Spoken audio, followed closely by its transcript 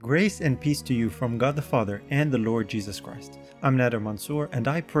Grace and peace to you from God the Father and the Lord Jesus Christ. I'm Nader Mansour, and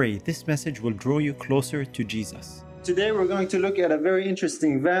I pray this message will draw you closer to Jesus. Today we're going to look at a very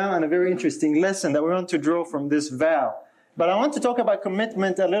interesting vow and a very interesting lesson that we want to draw from this vow. But I want to talk about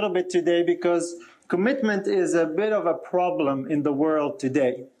commitment a little bit today because commitment is a bit of a problem in the world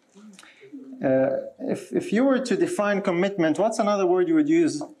today. If you were to define commitment, what's another word you would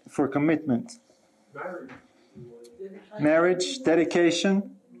use for commitment? Marriage,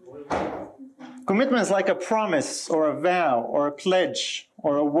 dedication. Commitment is like a promise or a vow or a pledge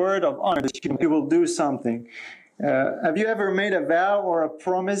or a word of honor that you will do something. Have you ever made a vow or a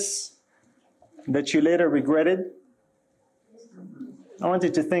promise that you later regretted? I want you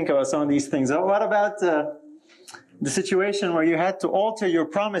to think about some of these things. What about the situation where you had to alter your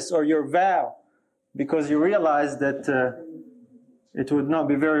promise or your vow because you realized that it would not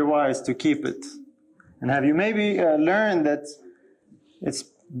be very wise to keep it? And have you maybe learned that it's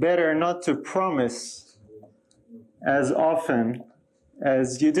better not to promise as often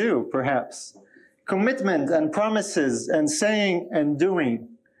as you do, perhaps? Commitment and promises and saying and doing,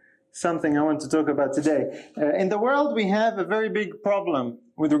 something I want to talk about today. In the world, we have a very big problem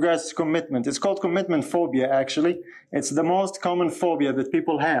with regards to commitment. It's called commitment phobia, actually. It's the most common phobia that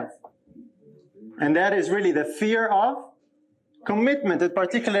people have. And that is really the fear of commitment. It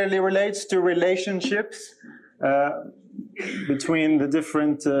particularly relates to relationships between the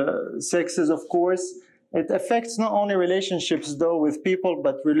different sexes, of course. It affects not only relationships, though, with people,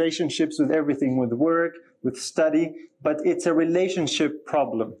 but relationships with everything, with work, with study. But it's a relationship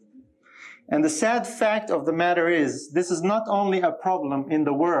problem. And the sad fact of the matter is, this is not only a problem in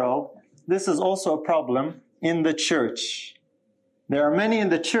the world, this is also a problem in the church. There are many in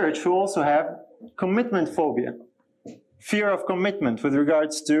the church who also have commitment phobia, fear of commitment with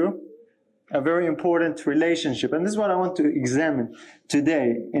regards to a very important relationship. And this is what I want to examine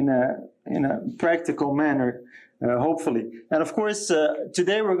today in a practical manner, hopefully. And of course,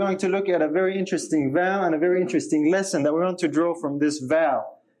 today we're going to look at a very interesting vow and a very interesting lesson that we want to draw from this vow.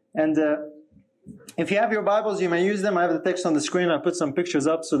 And if you have your Bibles, you may use them. I have the text on the screen. I'll put some pictures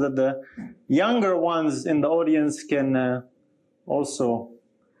up so that the younger ones in the audience can also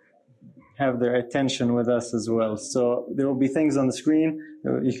have their attention with us as well. So there will be things on the screen.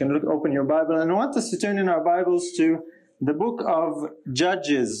 You can open your Bible. And I want us to turn in our Bibles to the book of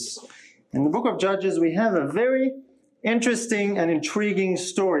Judges. In the book of Judges, we have a very interesting and intriguing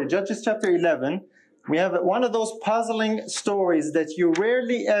story. Judges chapter 11. We have one of those puzzling stories that you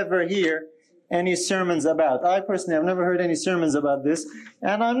rarely ever hear any sermons about. I personally have never heard any sermons about this,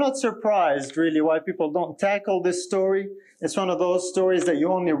 and I'm not surprised really why people don't tackle this story. It's one of those stories that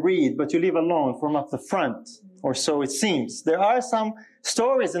you only read, but you leave alone from up the front, or so it seems. There are some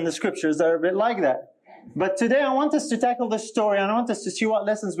stories in the scriptures that are a bit like that. But today I want us to tackle this story, and I want us to see what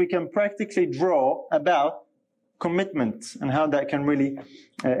lessons we can practically draw about commitment and how that can really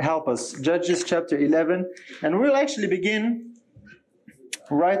help us. Judges chapter 11, and we'll actually begin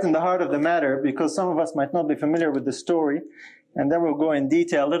right in the heart of the matter, because some of us might not be familiar with the story, and then we'll go in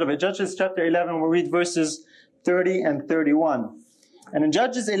detail a little bit. Judges chapter 11, we'll read verses 30 and 31. And in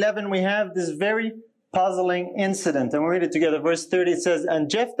Judges 11, we have this very puzzling incident, and we'll read it together. Verse 30, it says, "And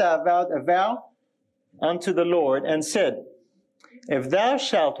Jephthah vowed a vow unto the Lord, and said, If thou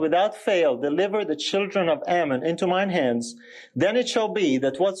shalt without fail deliver the children of Ammon into mine hands, then it shall be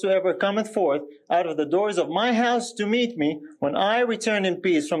that whatsoever cometh forth out of the doors of my house to meet me, when I return in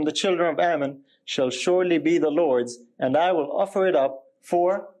peace from the children of Ammon, shall surely be the Lord's, and I will offer it up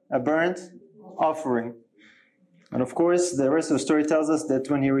for a burnt offering." And of course, the rest of the story tells us that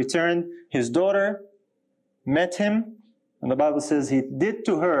when he returned, his daughter met him, and the Bible says he did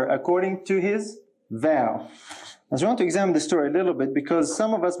to her according to his vow. So I want to examine the story a little bit, because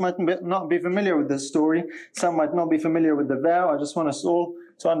some of us might not be familiar with this story. Some might not be familiar with the vow. I just want us all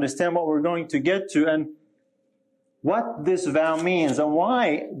to understand what we're going to get to and what this vow means and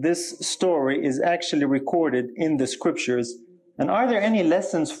why this story is actually recorded in the scriptures. And are there any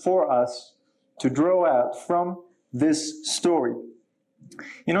lessons for us to draw out from this story?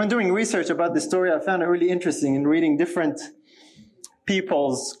 You know, in doing research about this story, I found it really interesting in reading different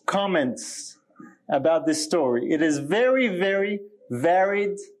people's comments about this story. It is very, very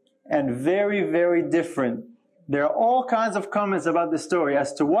varied and very, very different. There are all kinds of comments about this story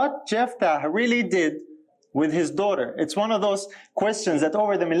as to what Jephthah really did with his daughter. It's one of those questions that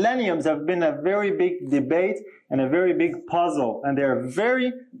over the millenniums have been a very big debate and a very big puzzle. And there are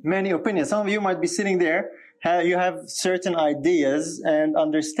very many opinions. Some of you might be sitting there, you have certain ideas and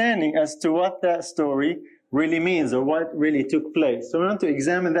understanding as to what that story really means or what really took place. So we want to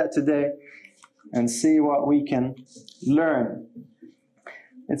examine that today and see what we can learn.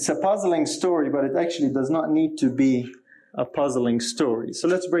 It's a puzzling story, but it actually does not need to be a puzzling story. So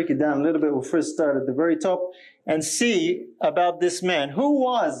let's break it down a little bit. We'll first start at the very top and see about this man. Who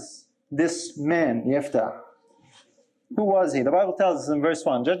was this man, Jephthah? Who was he? The Bible tells us in verse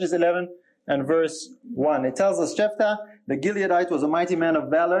 1, Judges 11 and verse 1. It tells us Jephthah, the Gileadite, was a mighty man of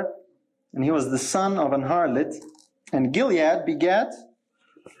valor, and he was the son of an harlot. And Gilead begat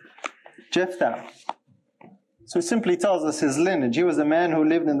Jephthah. So it simply tells us his lineage. He was a man who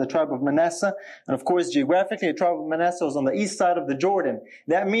lived in the tribe of Manasseh. And of course, geographically, the tribe of Manasseh was on the east side of the Jordan.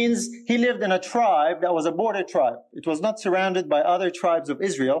 That means he lived in a tribe that was a border tribe. It was not surrounded by other tribes of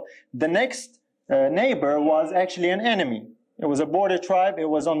Israel. The next neighbor was actually an enemy. It was a border tribe. It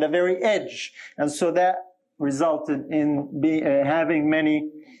was on the very edge. And so that resulted in having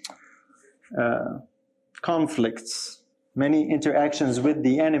many conflicts, many interactions with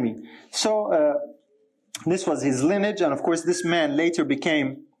the enemy. So this was his lineage, and of course this man later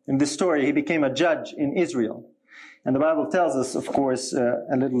became, in this story, he became a judge in Israel. And the Bible tells us, of course,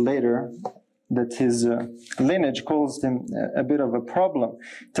 a little later, that his lineage caused him a bit of a problem.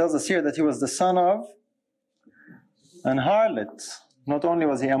 It tells us here that he was the son of an harlot. Not only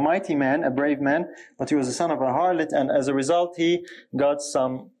was he a mighty man, a brave man, but he was the son of a harlot, and as a result he got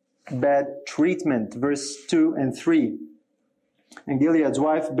some bad treatment. Verse 2 and 3. And Gilead's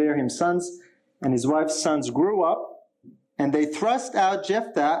wife bare him sons, and his wife's sons grew up, and they thrust out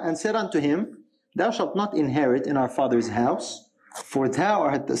Jephthah and said unto him, Thou shalt not inherit in our father's house, for thou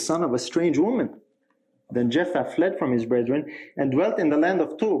art the son of a strange woman. Then Jephthah fled from his brethren, and dwelt in the land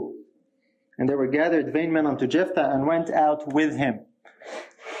of Tob. And there were gathered vain men unto Jephthah, and went out with him.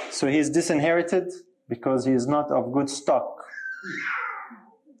 So he is disinherited, because he is not of good stock.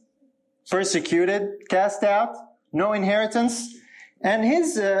 Persecuted, cast out, no inheritance, and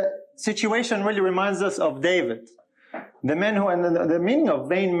his situation really reminds us of David. The men who, and the meaning of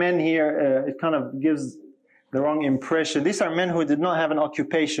vain men here, it kind of gives the wrong impression. These are men who did not have an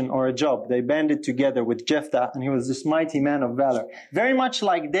occupation or a job. They banded together with Jephthah, and he was this mighty man of valor. Very much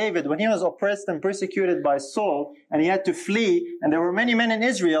like David, when he was oppressed and persecuted by Saul, and he had to flee, and there were many men in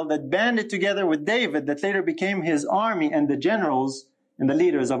Israel that banded together with David, that later became his army and the generals and the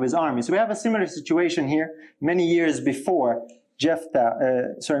leaders of his army. So we have a similar situation here, many years before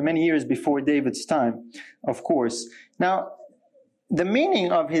many years before David's time, of course. Now, the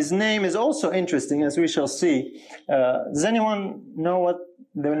meaning of his name is also interesting, as we shall see. Does anyone know what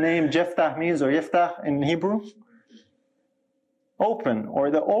the name Jephthah means, or Jephthah in Hebrew? Open,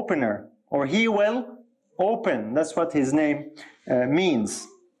 or the opener, or he will open. That's what his name means.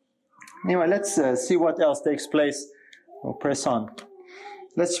 Anyway, let's see what else takes place. We'll press on.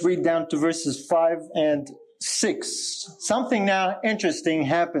 Let's read down to verses 5 and 6. Something now interesting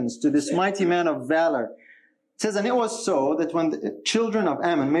happens to this mighty man of valor. It says, And it was so that when the children of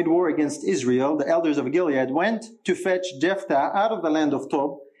Ammon made war against Israel, the elders of Gilead went to fetch Jephthah out of the land of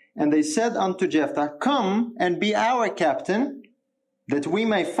Tob, and they said unto Jephthah, Come and be our captain, that we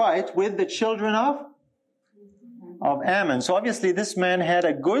may fight with the children of Ammon. So obviously this man had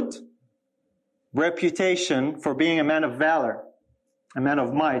a good reputation for being a man of valor, a man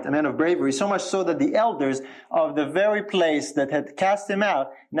of might, a man of bravery, so much so that the elders of the very place that had cast him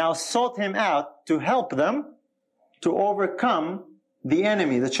out now sought him out to help them to overcome the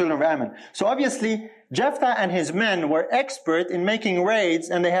enemy, the children of Ammon. So obviously, Jephthah and his men were expert in making raids,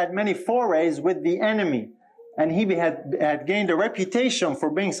 and they had many forays with the enemy. And he had gained a reputation for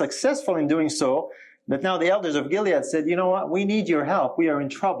being successful in doing so, that now the elders of Gilead said, You know what? We need your help. We are in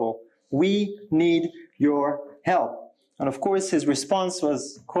trouble. We need your help. And of course, his response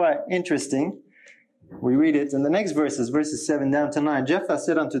was quite interesting. We read it in the next verses 7 down to 9. Jephthah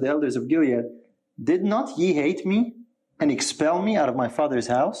said unto the elders of Gilead, Did not ye hate me, and expel me out of my father's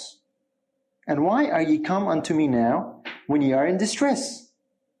house? And why are ye come unto me now, when ye are in distress?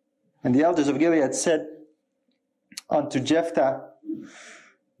 And the elders of Gilead said unto Jephthah,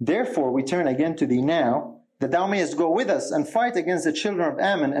 Therefore we turn again to thee now, that thou mayest go with us, and fight against the children of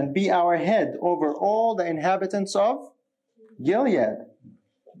Ammon, and be our head over all the inhabitants of Gilead.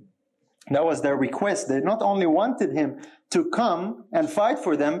 That was their request. They not only wanted him to come and fight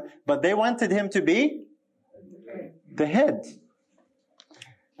for them, but they wanted him to be the head.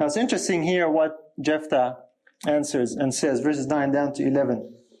 Now it's interesting here what Jephthah answers and says, verses 9 down to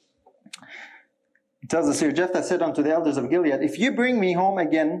 11. It tells us here, Jephthah said unto the elders of Gilead, If you bring me home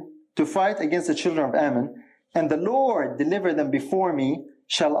again to fight against the children of Ammon, and the Lord deliver them before me,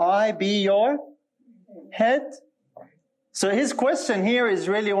 shall I be your head? So his question here is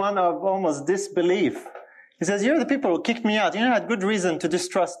really one of almost disbelief. He says, You're the people who kicked me out. You know, I had good reason to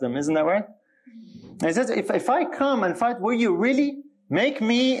distrust them. Isn't that right? And he says, if I come and fight, will you really make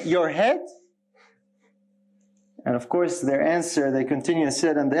me your head? And of course, their answer, they continue and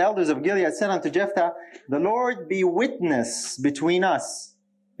said, and the elders of Gilead said unto Jephthah, the Lord be witness between us,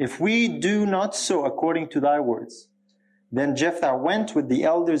 if we do not so according to thy words. Then Jephthah went with the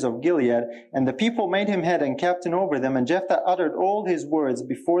elders of Gilead, and the people made him head and captain over them, and Jephthah uttered all his words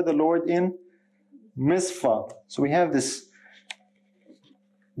before the Lord in Mizpah. So we have this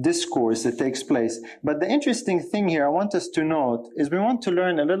discourse that takes place. But the interesting thing here I want us to note is we want to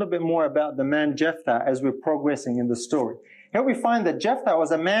learn a little bit more about the man Jephthah as we're progressing in the story. Here we find that Jephthah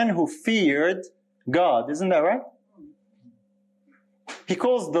was a man who feared God. Isn't that right? He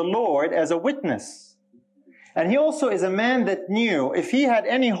calls the Lord as a witness. And he also is a man that knew if he had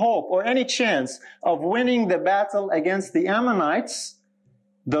any hope or any chance of winning the battle against the Ammonites,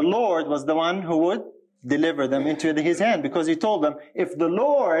 the Lord was the one who would deliver them into his hand, because he told them, if the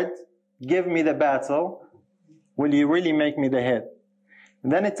Lord give me the battle, will you really make me the head?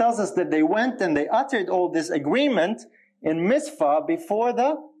 And then it tells us that they went and they uttered all this agreement in Mizpah before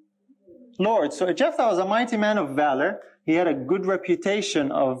the Lord. So Jephthah was a mighty man of valor. He had a good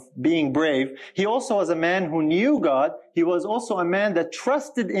reputation of being brave. He also was a man who knew God. He was also a man that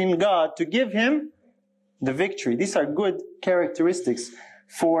trusted in God to give him the victory. These are good characteristics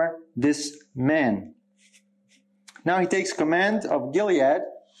for this man. Now he takes command of Gilead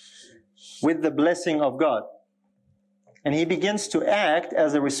with the blessing of God. And he begins to act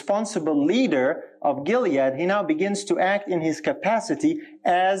as a responsible leader of Gilead. He now begins to act in his capacity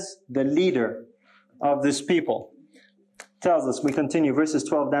as the leader of this people. Tells us, we continue verses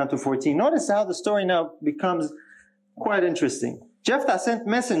 12 down to 14. Notice how the story now becomes quite interesting. Jephthah sent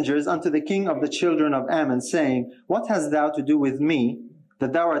messengers unto the king of the children of Ammon, saying, what hast thou to do with me,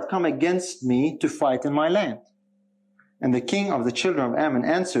 that thou art come against me to fight in my land? And the king of the children of Ammon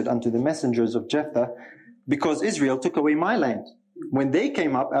answered unto the messengers of Jephthah, because Israel took away my land, when they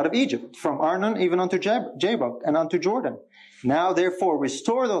came up out of Egypt, from Arnon even unto Jabbok and unto Jordan. Now therefore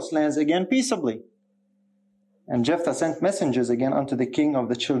restore those lands again peaceably. And Jephthah sent messengers again unto the king of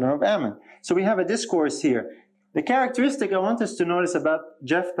the children of Ammon. So we have a discourse here. The characteristic I want us to notice about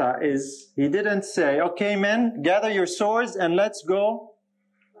Jephthah is he didn't say, okay men, gather your swords and let's go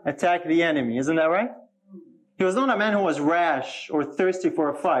attack the enemy. Isn't that right? He was not a man who was rash or thirsty for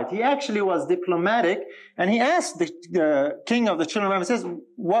a fight. He actually was diplomatic, and he asked the king of the children of Ammon, says,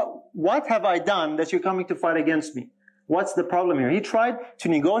 what have I done that you're coming to fight against me? What's the problem here? He tried to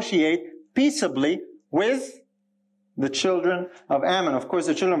negotiate peaceably with the children of Ammon. Of course,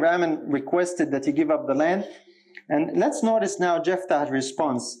 the children of Ammon requested that he give up the land. And let's notice now Jephthah's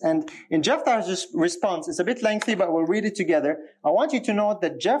response. And in Jephthah's response, it's a bit lengthy, but we'll read it together. I want you to note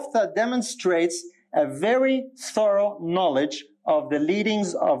that Jephthah demonstrates a very thorough knowledge of the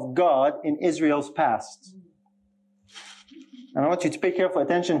leadings of God in Israel's past. And I want you to pay careful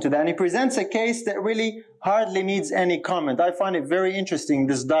attention to that. And he presents a case that really hardly needs any comment. I find it very interesting,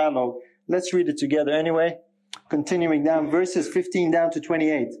 this dialogue. Let's read it together anyway. Continuing down, verses 15 down to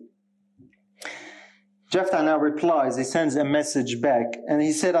 28. Jephthah now replies, he sends a message back, and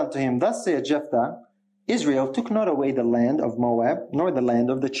he said unto him, thus saith Jephthah, Israel took not away the land of Moab, nor the land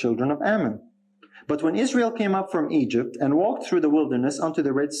of the children of Ammon. But when Israel came up from Egypt, and walked through the wilderness unto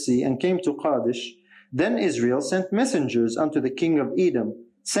the Red Sea, and came to Kadesh, then Israel sent messengers unto the king of Edom,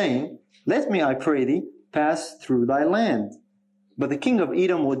 saying, let me, I pray thee, pass through thy land. But the king of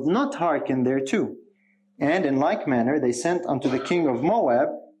Edom would not hearken thereto. And in like manner they sent unto the king of Moab,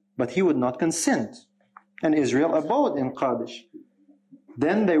 but he would not consent. And Israel abode in Kadesh.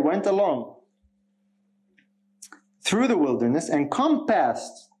 Then they went along through the wilderness and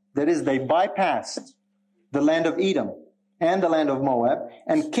compassed, that is, they bypassed the land of Edom and the land of Moab,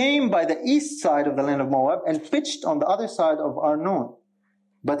 and came by the east side of the land of Moab, and pitched on the other side of Arnon,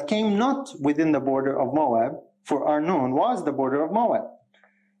 but came not within the border of Moab, for Arnon was the border of Moab.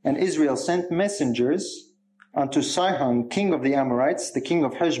 And Israel sent messengers unto Sihon, king of the Amorites, the king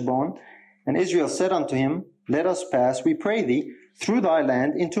of Heshbon, and Israel said unto him, let us pass, we pray thee, through thy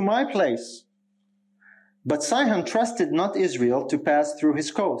land into my place. But Sihon trusted not Israel to pass through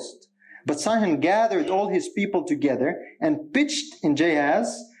his coast. But Sihon gathered all his people together and pitched in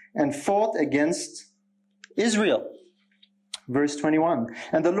Jahaz and fought against Israel. Verse 21.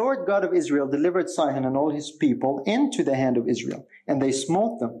 And the Lord God of Israel delivered Sihon and all his people into the hand of Israel, and they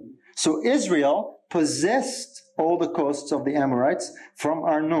smote them. So Israel possessed all the coasts of the Amorites from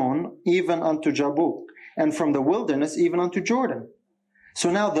Arnon even unto Jabbok, and from the wilderness even unto Jordan. So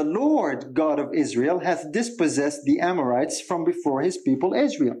now the Lord God of Israel hath dispossessed the Amorites from before his people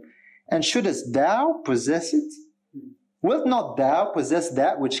Israel. And shouldest thou possess it? Wilt not thou possess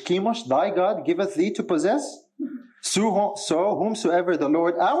that which Chemosh thy God giveth thee to possess? So whomsoever the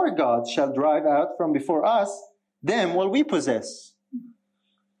Lord our God shall drive out from before us, them will we possess.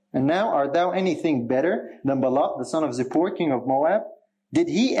 And now art thou anything better than Balak, the son of Zippor, king of Moab? Did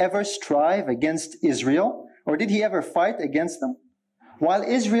he ever strive against Israel? Or did he ever fight against them? While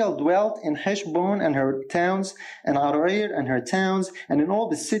Israel dwelt in Heshbon and her towns, and Aroer and her towns, and in all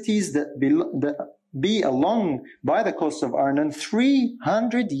the cities that be along by the coast of Arnon,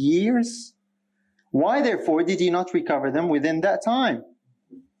 300 years? Why therefore did he not recover them within that time?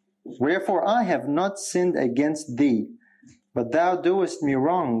 Wherefore I have not sinned against thee, but thou doest me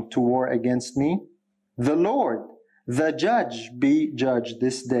wrong to war against me. The Lord, the judge, be judged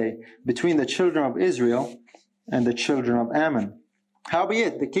this day between the children of Israel and the children of Ammon.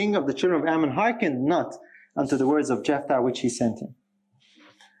 Howbeit, the king of the children of Ammon hearkened not unto the words of Jephthah which he sent him.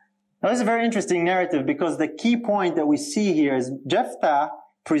 Now, this is a very interesting narrative, because the key point that we see here is Jephthah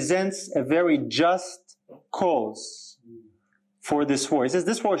presents a very just cause for this war. He says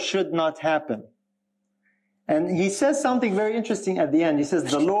this war should not happen. And he says something very interesting at the end. He says,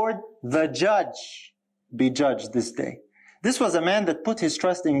 the Lord, the judge, be judged this day. This was a man that put his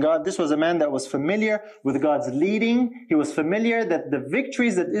trust in God. This was a man that was familiar with God's leading. He was familiar that the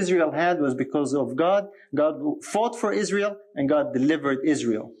victories that Israel had was because of God. God fought for Israel and God delivered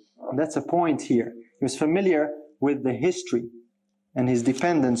Israel. And that's a point here. He was familiar with the history, and his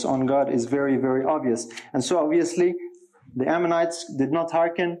dependence on God is very, very obvious. And so obviously, the Ammonites did not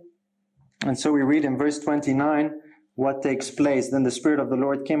hearken. And so we read in verse 29 what takes place. Then the Spirit of the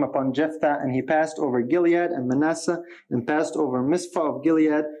Lord came upon Jephthah, and he passed over Gilead and Manasseh, and passed over Mizpah of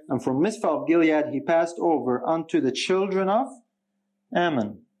Gilead. And from Mizpah of Gilead he passed over unto the children of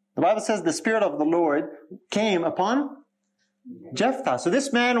Ammon. The Bible says the Spirit of the Lord came upon Jephthah. So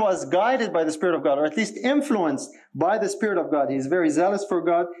this man was guided by the Spirit of God, or at least influenced by the Spirit of God. He is very zealous for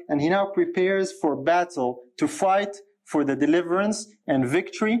God, and he now prepares for battle to fight for the deliverance and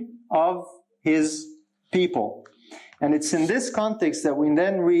victory of his people. And it's in this context that we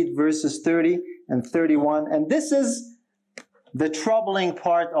then read verses 30 and 31. And this is the troubling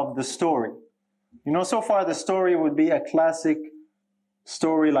part of the story. You know, so far the story would be a classic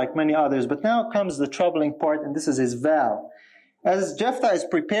story like many others. But now comes the troubling part, and this is his vow. As Jephthah is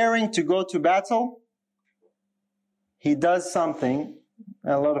preparing to go to battle, he does something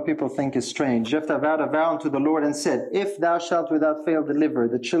a lot of people think is strange. Jephthah vowed a vow unto the Lord and said, if thou shalt without fail deliver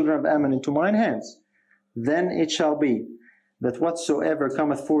the children of Ammon into mine hands, then it shall be that whatsoever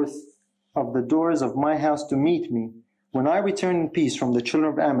cometh forth of the doors of my house to meet me, when I return in peace from the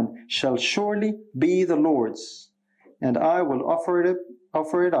children of Ammon, shall surely be the Lord's, and I will offer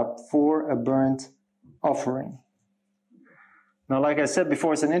it up for a burnt offering. Now, like I said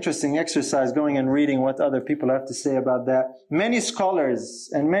before, it's an interesting exercise going and reading what other people have to say about that. Many scholars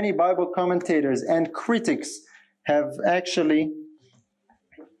and many Bible commentators and critics have actually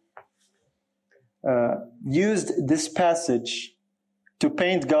used this passage to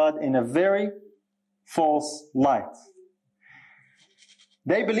paint God in a very false light.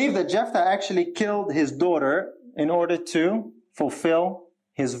 They believe that Jephthah actually killed his daughter in order to fulfill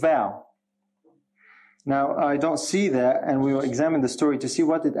his vow. Now, I don't see that, and we will examine the story to see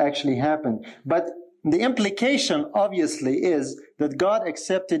what it actually happened. But the implication, obviously, is that God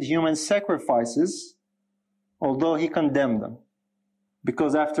accepted human sacrifices, although he condemned them.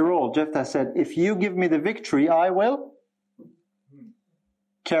 Because after all, Jephthah said, if you give me the victory, I will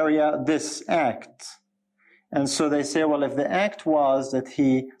carry out this act. And so they say, well, if the act was that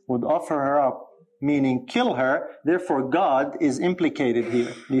he would offer her up, meaning kill her, therefore God is implicated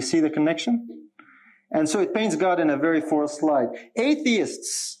here. Do you see the connection? And so it paints God in a very false light.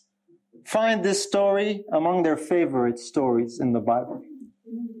 Atheists find this story among their favorite stories in the Bible.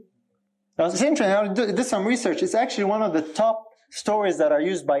 Now, it's interesting. I did some research. It's actually one of the top stories that are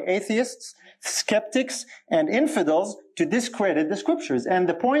used by atheists, skeptics, and infidels to discredit the scriptures. And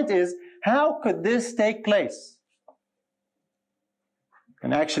the point is, how could this take place?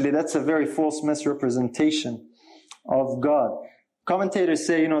 And actually, that's a very false misrepresentation of God. Commentators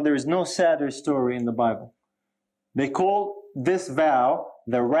say, there is no sadder story in the Bible. They call this vow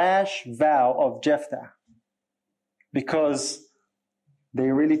the rash vow of Jephthah, because they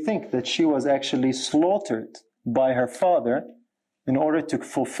really think that she was actually slaughtered by her father in order to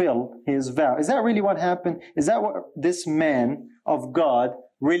fulfill his vow. Is that really what happened? Is that what this man of God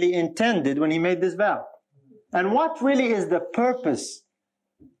really intended when he made this vow? And what really is the purpose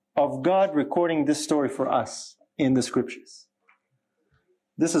of God recording this story for us in the scriptures?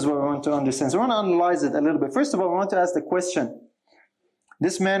 This is what we want to understand. So we want to analyze it a little bit. First of all, we want to ask the question.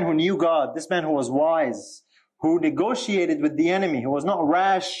 This man who knew God, this man who was wise, who negotiated with the enemy, who was not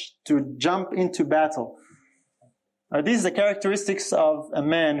rash to jump into battle, Are these the characteristics of a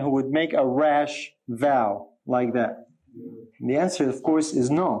man who would make a rash vow like that? And the answer, of course, is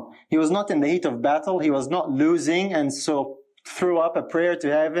no. He was not in the heat of battle. He was not losing and so threw up a prayer to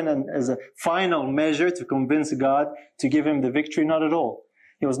heaven and as a final measure to convince God to give him the victory. Not at all.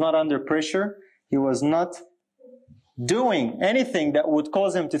 He was not under pressure. He was not doing anything that would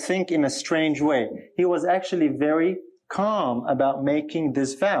cause him to think in a strange way. He was actually very calm about making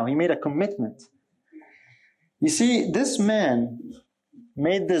this vow. He made a commitment. You see, this man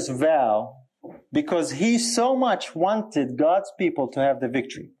made this vow because he so much wanted God's people to have the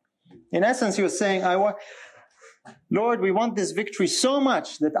victory. In essence, he was saying, Lord, we want this victory so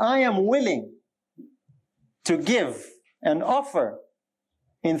much that I am willing to give and offer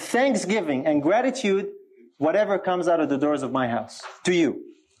in thanksgiving and gratitude whatever comes out of the doors of my house to you.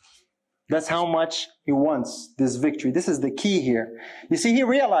 That's how much he wants this victory. This is the key here. You see, he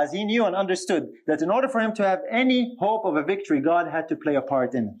realized, he knew and understood that in order for him to have any hope of a victory, God had to play a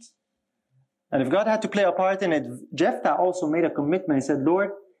part in it. And if God had to play a part in it, Jephthah also made a commitment. He said,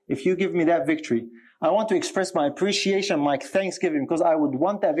 Lord, if you give me that victory, I want to express my appreciation, my thanksgiving, because I would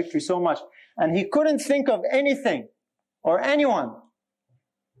want that victory so much. And he couldn't think of anything or anyone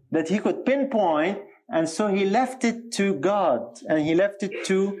that he could pinpoint, and so he left it to God, and he left it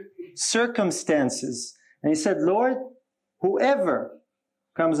to circumstances. And he said, Lord, whoever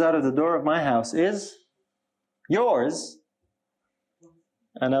comes out of the door of my house is yours,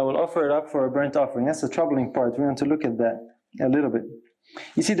 and I will offer it up for a burnt offering. That's the troubling part. We want to look at that a little bit.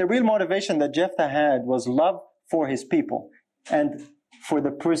 You see, the real motivation that Jephthah had was love for his people and for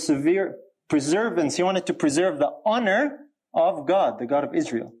the preservance. He wanted to preserve the honor of God, the God of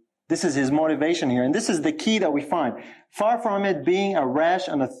Israel. This is his motivation here. And this is the key that we find. Far from it being a rash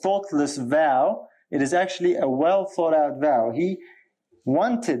and a thoughtless vow, it is actually a well thought out vow. He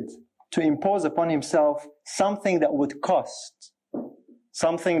wanted to impose upon himself something that would cost,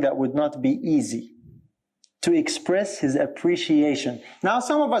 something that would not be easy, to express his appreciation. Now,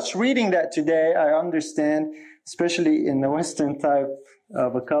 some of us reading that today, I understand, especially in the Western type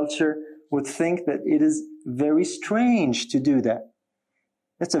of a culture, would think that it is very strange to do that.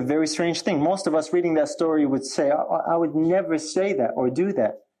 It's a very strange thing. Most of us reading that story would say, I would never say that or do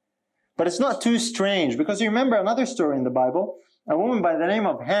that. But it's not too strange, because you remember another story in the Bible, a woman by the name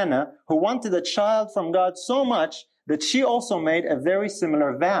of Hannah who wanted a child from God so much that she also made a very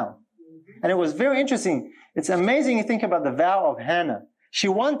similar vow. And it was very interesting. It's amazing you think about the vow of Hannah. She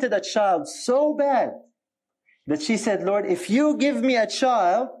wanted a child so bad that she said, Lord, if you give me a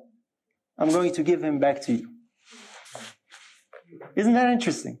child, I'm going to give him back to you. Isn't that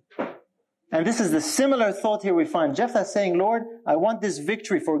interesting? And this is the similar thought here we find. Jephthah saying, Lord, I want this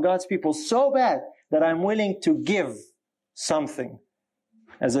victory for God's people so bad that I'm willing to give something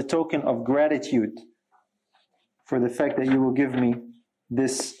as a token of gratitude for the fact that you will give me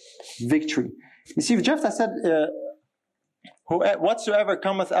this victory. You see, if Jephthah said, whatsoever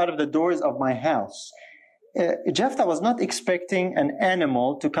cometh out of the doors of my house, Jephthah was not expecting an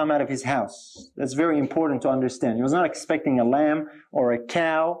animal to come out of his house. That's very important to understand. He was not expecting a lamb or a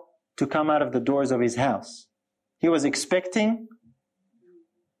cow to come out of the doors of his house. He was expecting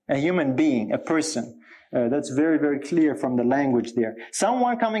a human being, a person. That's very, very clear from the language there.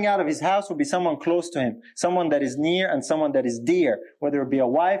 Someone coming out of his house will be someone close to him, someone that is near and someone that is dear, whether it be a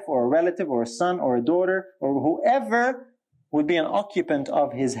wife or a relative or a son or a daughter or whoever would be an occupant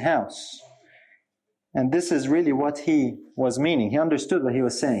of his house. And this is really what he was meaning. He understood what he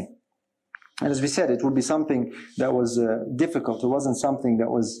was saying. And as we said, it would be something that was difficult. It wasn't something that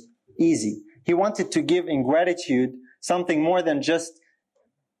was easy. He wanted to give in gratitude something more than just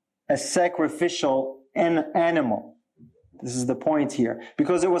a sacrificial animal. This is the point here.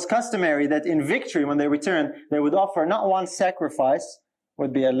 Because it was customary that in victory, when they returned, they would offer not one sacrifice,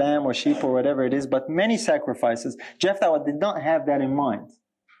 would be a lamb or sheep or whatever it is, but many sacrifices. Jephthah did not have that in mind.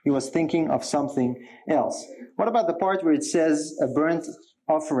 He was thinking of something else. What about the part where it says a burnt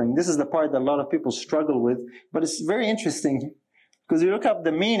offering? This is the part that a lot of people struggle with, but it's very interesting because you look up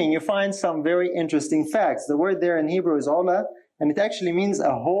the meaning, you find some very interesting facts. The word there in Hebrew is olah, and it actually means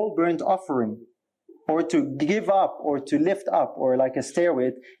a whole burnt offering, or to give up, or to lift up, or like a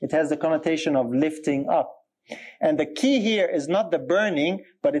stairway. It has the connotation of lifting up. And the key here is not the burning,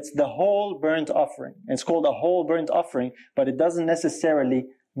 but it's the whole burnt offering. It's called a whole burnt offering, but it doesn't necessarily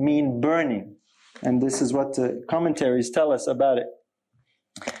mean burning. And this is what the commentaries tell us about it.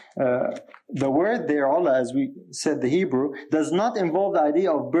 The word there, olah, as we said, the Hebrew, does not involve the idea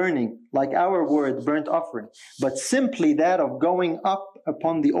of burning, like our word, burnt offering, but simply that of going up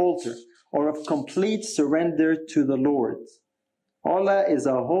upon the altar, or of complete surrender to the Lord. Olah is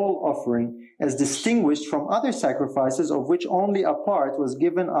a whole offering, as distinguished from other sacrifices, of which only a part was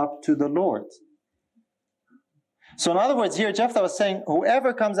given up to the Lord. So in other words, here Jephthah was saying,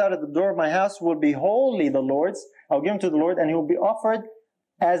 whoever comes out of the door of my house will be wholly the Lord's. I'll give him to the Lord, and he will be offered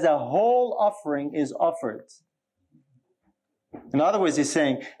as a whole offering is offered. In other words, he's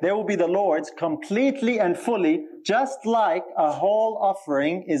saying, there will be the Lord's completely and fully, just like a whole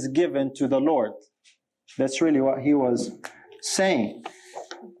offering is given to the Lord. That's really what he was saying.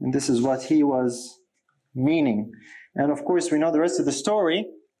 And this is what he was meaning. And of course, we know the rest of the story.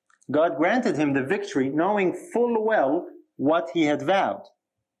 God granted him the victory, knowing full well what he had vowed.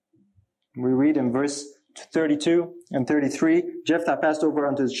 We read in verse 32 and 33, Jephthah passed over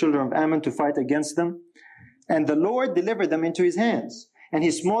unto the children of Ammon to fight against them. And the Lord delivered them into his hands. And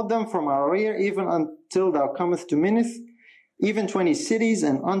he smote them from Aroer even until thou comest to Minnith, even 20 cities,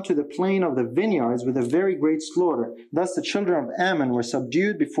 and unto the plain of the vineyards with a very great slaughter. Thus the children of Ammon were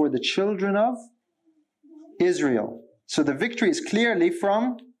subdued before the children of Israel. So the victory is clearly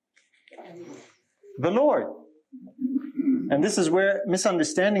from the Lord. And this is where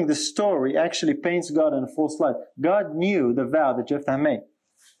misunderstanding the story actually paints God in a false light. God knew the vow that Jephthah made.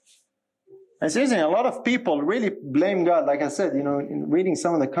 And seriously, a lot of people really blame God. Like I said, in reading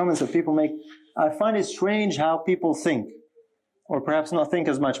some of the comments that people make, I find it strange how people think. Or perhaps not think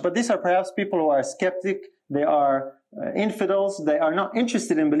as much. But these are perhaps people who are skeptic. They are infidels. They are not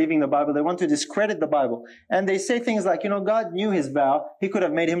interested in believing the Bible. They want to discredit the Bible. And they say things like, God knew his vow. He could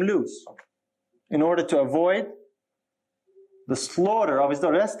have made him lose in order to avoid the slaughter of his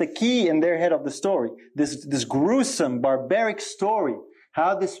daughter. That's the key in their head of the story. This gruesome, barbaric story.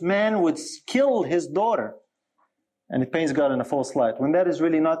 How this man would kill his daughter. And it paints God in a false light, when that is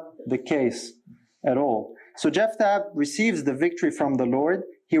really not the case at all. So Jephthah receives the victory from the Lord.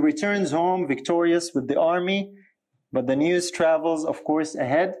 He returns home victorious with the army. But the news travels, of course,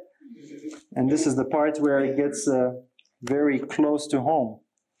 ahead. And this is the part where it gets very close to home.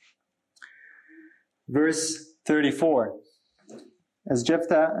 Verse 34.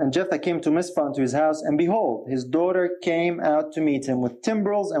 Jephthah came to Mizpah unto his house, and behold, his daughter came out to meet him with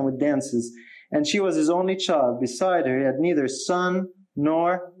timbrels and with dances. And she was his only child. Beside her, he had neither son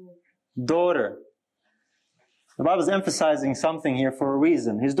nor daughter. The Bible is emphasizing something here for a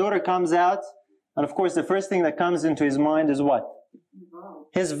reason. His daughter comes out, and of course the first thing that comes into his mind is what?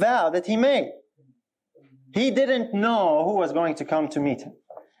 His vow that he made. He didn't know who was going to come to meet him.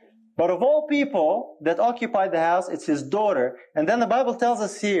 But of all people that occupied the house, it's his daughter. And then the Bible tells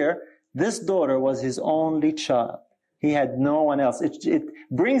us here, this daughter was his only child. He had no one else. It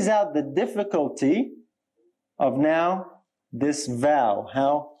brings out the difficulty of now this vow,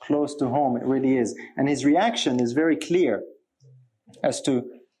 how close to home it really is. And his reaction is very clear as to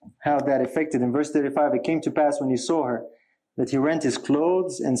how that affected him. Verse 35, it came to pass when he saw her, that he rent his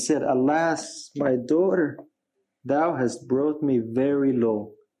clothes and said, Alas, my daughter, thou hast brought me very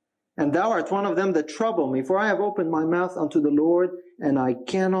low. And thou art one of them that trouble me, for I have opened my mouth unto the Lord, and I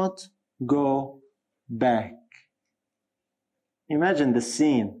cannot go back. Imagine the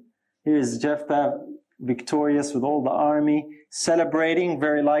scene. Here is Jephthah victorious with all the army, celebrating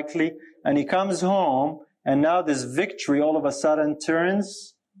very likely, and he comes home, and now this victory all of a sudden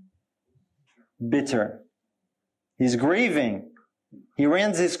turns bitter. He's grieving. He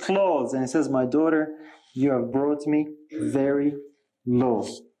rends his clothes, and he says, My daughter, you have brought me very low.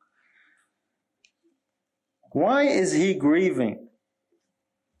 Why is he grieving?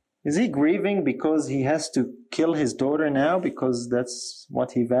 Is he grieving because he has to kill his daughter now because that's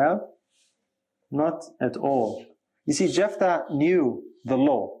what he vowed? Not at all. You see, Jephthah knew the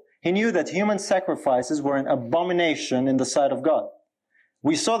law. He knew that human sacrifices were an abomination in the sight of God.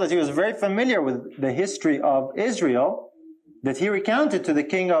 We saw that he was very familiar with the history of Israel that he recounted to the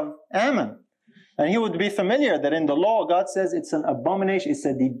king of Ammon. And he would be familiar that in the law, God says it's an abomination. It's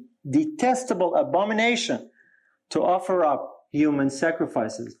a detestable abomination to offer up human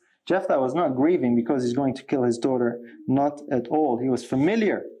sacrifices. Jephthah was not grieving because he's going to kill his daughter. Not at all. He was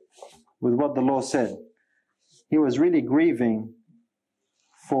familiar with what the law said. He was really grieving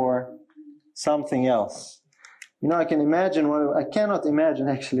for something else. I can imagine I cannot imagine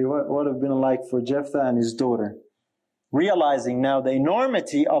actually what would have been like for Jephthah and his daughter, realizing now the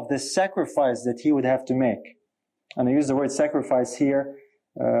enormity of this sacrifice that he would have to make. And I use the word sacrifice here,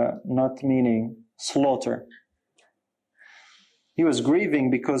 not meaning slaughter. He was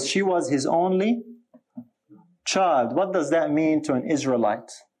grieving because she was his only child. What does that mean to an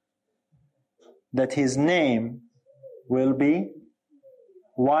Israelite? That his name will be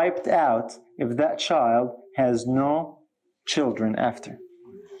wiped out if that child has no children after.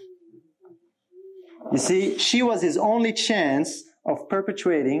 You see, she was his only chance of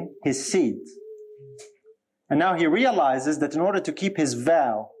perpetuating his seed. And now he realizes that in order to keep his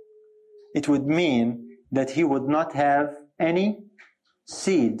vow, it would mean that he would not have any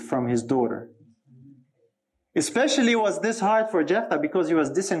seed from his daughter. Especially was this hard for Jephthah because he was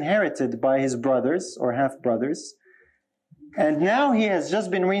disinherited by his brothers or half-brothers. And now he has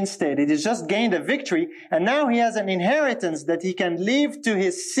just been reinstated. He's just gained a victory. And now he has an inheritance that he can leave to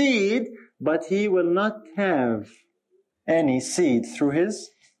his seed, but he will not have any seed through his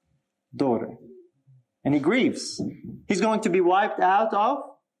daughter. And he grieves. He's going to be wiped out of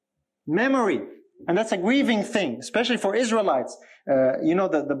memory. And that's a grieving thing, especially for Israelites.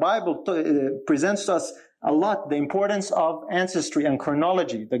 The Bible presents to us a lot the importance of ancestry and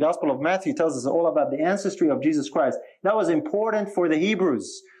chronology. The Gospel of Matthew tells us all about the ancestry of Jesus Christ. That was important for the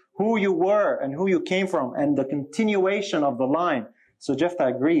Hebrews, who you were and who you came from, and the continuation of the line. So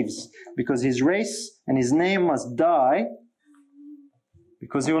Jephthah grieves because his race and his name must die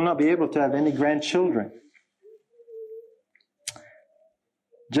because he will not be able to have any grandchildren.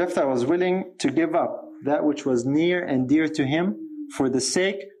 Jephthah was willing to give up that which was near and dear to him for the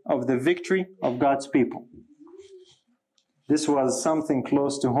sake of the victory of God's people. This was something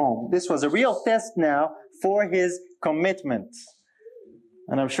close to home. This was a real test now for his commitment.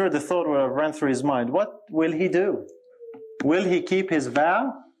 And I'm sure the thought would have run through his mind. What will he do? Will he keep his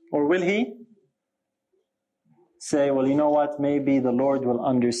vow? Or will he say, well, you know what? Maybe the Lord will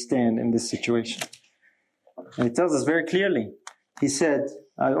understand in this situation. And he tells us very clearly. He said,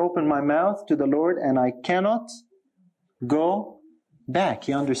 I opened my mouth to the Lord and I cannot go back.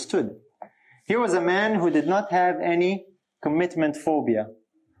 He understood. Here was a man who did not have any commitment phobia.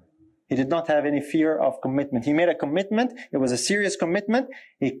 He did not have any fear of commitment. He made a commitment. It was a serious commitment.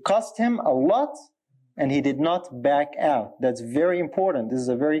 It cost him a lot and he did not back out. That's very important. This is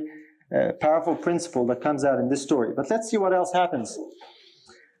a very powerful principle that comes out in this story. But let's see what else happens.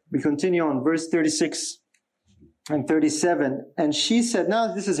 We continue on verse 36 and 37. And she said,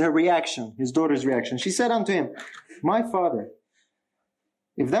 now this is her reaction, his daughter's reaction. She said unto him, my father,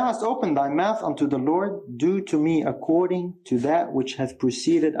 if thou hast opened thy mouth unto the Lord, do to me according to that which hath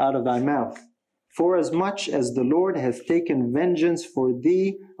proceeded out of thy mouth. Forasmuch as the Lord hath taken vengeance for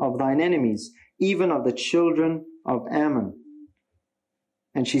thee of thine enemies, even of the children of Ammon.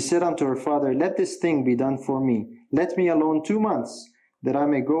 And she said unto her father, let this thing be done for me. Let me alone 2 months, that I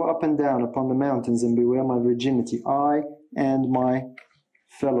may go up and down upon the mountains and bewail my virginity, I and my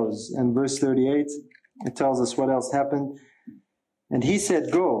fellows. And verse 38, it tells us what else happened. And he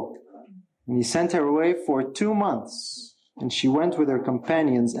said, go. And he sent her away for 2 months. And she went with her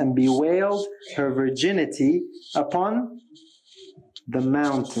companions and bewailed her virginity upon the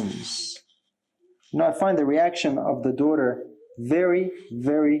mountains. I find the reaction of the daughter very,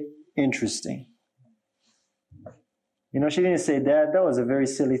 very interesting. She didn't say, Dad, that was a very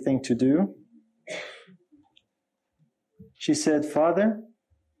silly thing to do. She said, Father,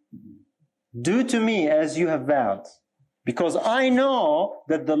 do to me as you have vowed, because I know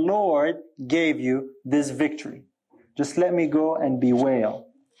that the Lord gave you this victory. Just let me go and bewail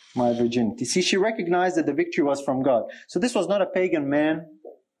my virginity. See, she recognized that the victory was from God. So this was not a pagan man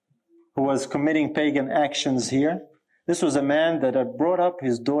who was committing pagan actions here. This was a man that had brought up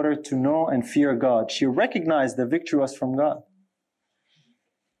his daughter to know and fear God. She recognized the victory was from God.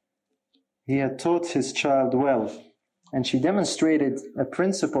 He had taught his child well. And she demonstrated a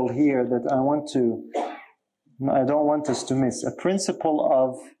principle here that I don't want us to miss. A principle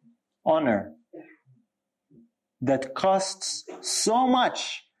of honor that costs so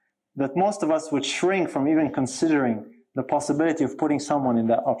much that most of us would shrink from even considering the possibility of putting someone in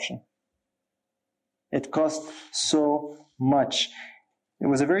that option. It cost so much. It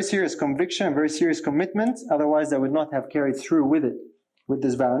was a very serious conviction, a very serious commitment. Otherwise, they would not have carried through with it, with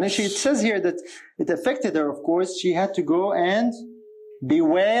this vow. And it says here that it affected her, of course. She had to go and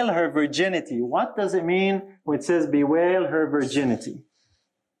bewail her virginity. What does it mean when it says bewail her virginity?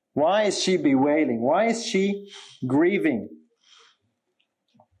 Why is she bewailing? Why is she grieving?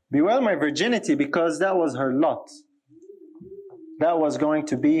 Bewail my virginity because that was her lot. That was going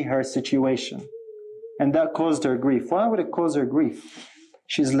to be her situation. And that caused her grief. Why would it cause her grief?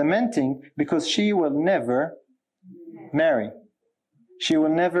 She's lamenting because she will never marry. She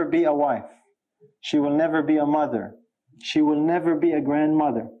will never be a wife. She will never be a mother. She will never be a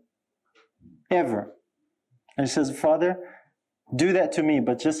grandmother. Ever. And she says, Father, do that to me,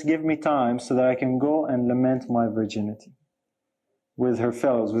 but just give me time so that I can go and lament my virginity with her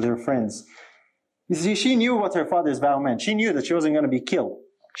fellows, with her friends. You see, she knew what her father's vow meant. She knew that she wasn't going to be killed.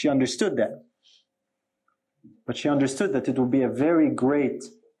 She understood that. But she understood that it would be a very great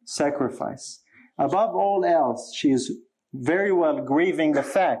sacrifice. Above all else, she is very well grieving the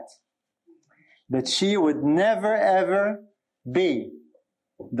fact that she would never ever be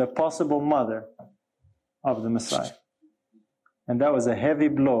the possible mother of the Messiah. And that was a heavy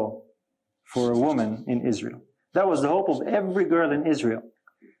blow for a woman in Israel. That was the hope of every girl in Israel,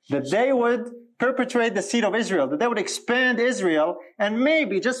 that they would perpetuate the seed of Israel, that they would expand Israel, and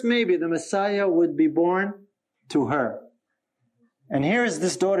maybe, just maybe, the Messiah would be born to her. And here is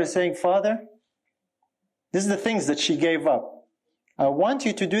this daughter saying, Father, this is the things that she gave up. I want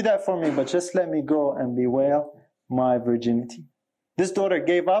you to do that for me, but just let me go and bewail my virginity. This daughter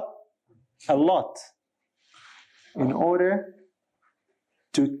gave up a lot in order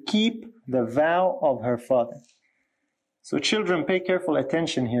to keep the vow of her father. So children, pay careful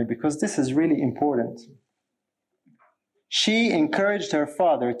attention here, because this is really important. She encouraged her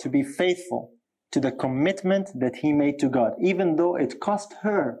father to be faithful to the commitment that he made to God, even though it cost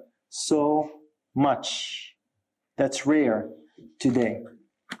her so much. That's rare today.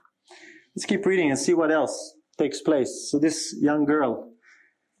 Let's keep reading and see what else takes place. So this young girl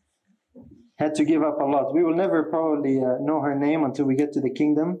had to give up a lot. We will never probably know her name until we get to the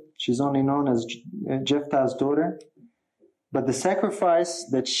kingdom. She's only known as Jephthah's daughter. But the sacrifice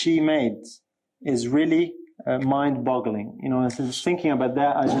that she made is really mind-boggling. You know, as I was thinking about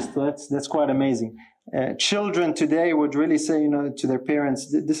that, I just thought that's quite amazing. Children today would really say, to their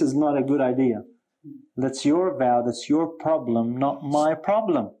parents, this is not a good idea. That's your vow, that's your problem, not my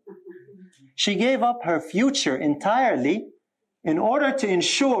problem. She gave up her future entirely in order to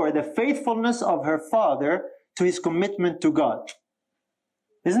ensure the faithfulness of her father to his commitment to God.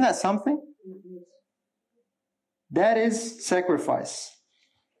 Isn't that something? That is sacrifice.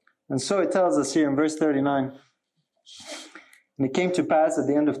 And so it tells us here in verse 39, and it came to pass at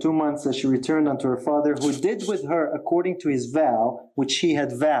the end of 2 months that she returned unto her father, who did with her according to his vow, which he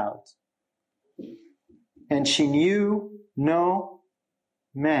had vowed. And she knew no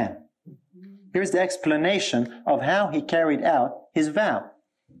man. Here's the explanation of how he carried out his vow.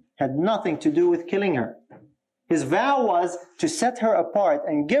 Had nothing to do with killing her. His vow was to set her apart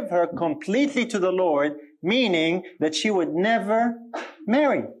and give her completely to the Lord, meaning that she would never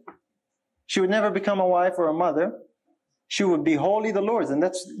marry. She would never become a wife or a mother. She would be wholly the Lord's. And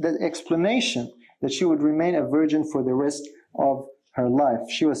that's the explanation, that she would remain a virgin for the rest of her life.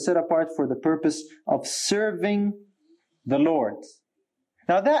 She was set apart for the purpose of serving the Lord.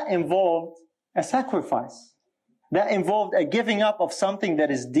 Now that involved a sacrifice. That involved a giving up of something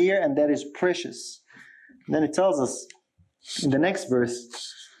that is dear and that is precious. And then it tells us in the next verse,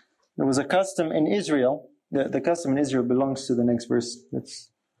 there was a custom in Israel. The custom in Israel belongs to the next verse. There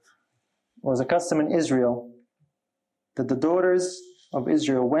was a custom in Israel that the daughters of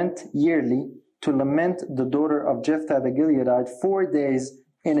Israel went yearly to lament the daughter of Jephthah the Gileadite 4 days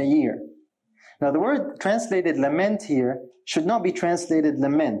in a year. Now the word translated lament here should not be translated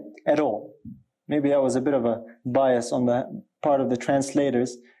lament at all. Maybe that was a bit of a bias on the part of the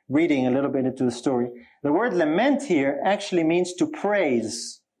translators, reading a little bit into the story. The word lament here actually means to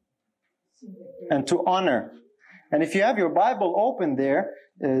praise and to honor. And if you have your Bible open there,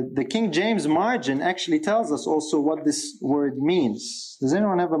 the King James margin actually tells us also what this word means. Does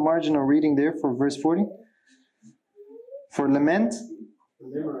anyone have a margin of reading there for verse 40? For lament?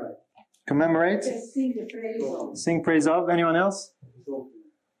 Commemorate? Sing praise of. Anyone else?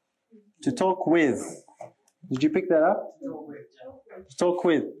 To talk with. Did you pick that up? To talk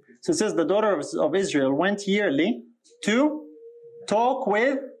with. So it says the daughter of Israel went yearly to talk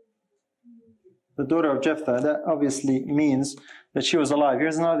with the daughter of Jephthah. That obviously means that she was alive.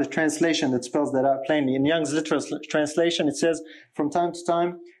 Here's another translation that spells that out plainly. In Young's literal translation, it says, from time to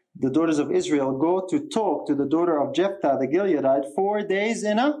time, the daughters of Israel go to talk to the daughter of Jephthah the Gileadite 4 days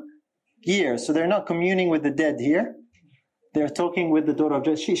in a year. So they're not communing with the dead here. They're talking with the daughter of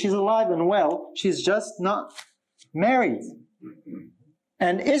Jephthah. She's alive and well. She's just not married.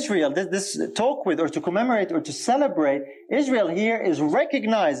 And Israel, this talk with, or to commemorate, or to celebrate, Israel here is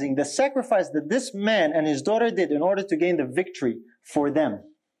recognizing the sacrifice that this man and his daughter did in order to gain the victory for them.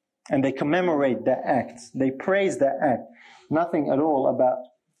 And they commemorate that act. They praise that act. Nothing at all about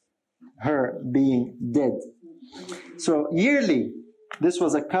her being dead. So yearly, this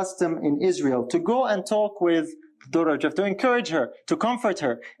was a custom in Israel, to go and talk with the daughter of Jephthah, to encourage her, to comfort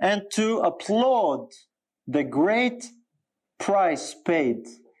her, and to applaud the great price paid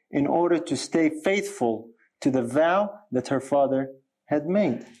in order to stay faithful to the vow that her father had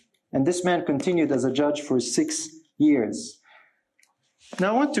made. And this man continued as a judge for 6 years.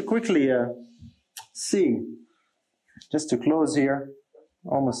 Now I want to quickly see, just to close here,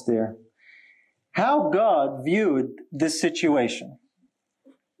 almost there, how God viewed this situation.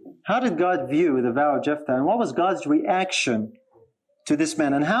 How did God view the vow of Jephthah, and what was God's reaction to this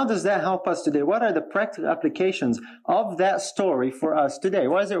man? And how does that help us today? What are the practical applications of that story for us today?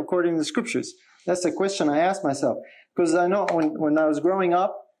 Why is it recorded in the scriptures? That's the question I asked myself. Because I know when I was growing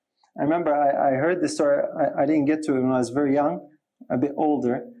up, I remember I heard this story. I didn't get to it when I was very young, a bit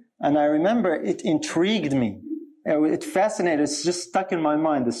older. And I remember it intrigued me. It fascinated. It's just stuck in my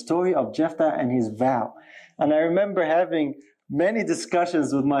mind, the story of Jephthah and his vow. And I remember having many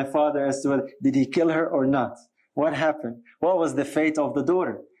discussions with my father as to whether, did he kill her or not? What happened? What was the fate of the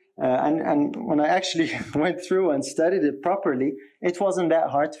daughter? And when I actually went through and studied it properly, it wasn't that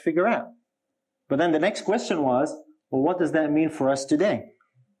hard to figure out. But then the next question was, well, what does that mean for us today?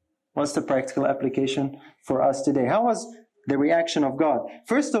 What's the practical application for us today? How was the reaction of God?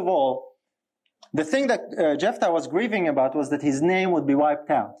 First of all, the thing that Jephthah was grieving about was that his name would be wiped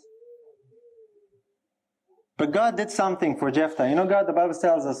out. But God did something for Jephthah. You know, God, the Bible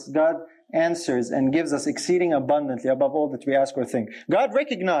tells us, God answers and gives us exceeding abundantly above all that we ask or think. God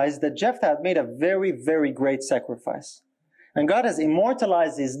recognized that Jephthah had made a very, very great sacrifice. And God has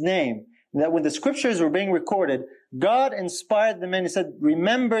immortalized his name. That when the scriptures were being recorded, God inspired the men. He said,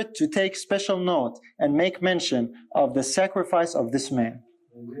 remember to take special note and make mention of the sacrifice of this man.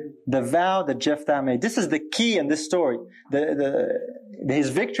 Amen. The vow that Jephthah made. This is the key in this story. His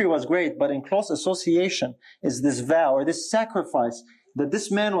victory was great, but in close association is this vow or this sacrifice that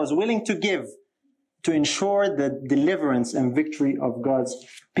this man was willing to give to ensure the deliverance and victory of God's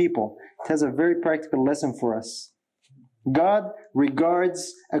people. It has a very practical lesson for us. God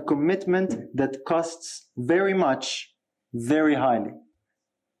regards a commitment that costs very much, very highly.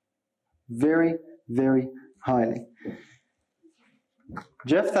 Very, very highly.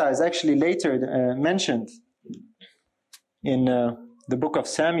 Jephthah is actually later mentioned in the book of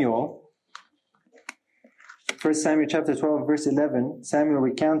Samuel. 1 Samuel chapter 12, verse 11. Samuel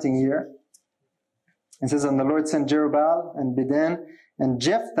recounting here. It says, and the Lord sent Jerubbaal and Bedan and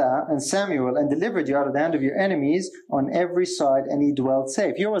Jephthah and Samuel and delivered you out of the hand of your enemies on every side, and he dwelt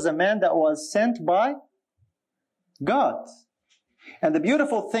safe. Here was a man that was sent by God. And the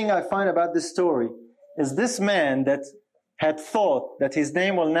beautiful thing I find about this story is this man that had thought that his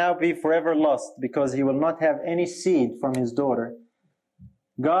name will now be forever lost because he will not have any seed from his daughter.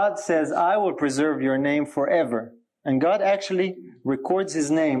 God says, I will preserve your name forever. And God actually records his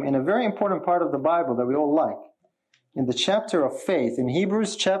name in a very important part of the Bible that we all like. In the chapter of faith, in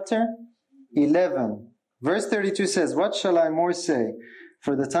Hebrews chapter 11, verse 32 says, what shall I more say?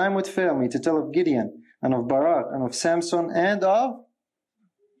 For the time would fail me to tell of Gideon, and of Barak, and of Samson, and of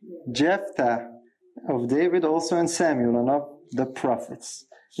Jephthah, of David also, and Samuel, and of the prophets.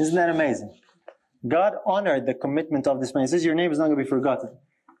 Isn't that amazing? God honored the commitment of this man. He says, your name is not going to be forgotten.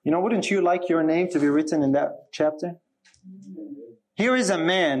 You know, wouldn't you like your name to be written in that chapter? Here is a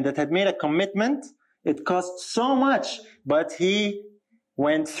man that had made a commitment. It cost so much, but he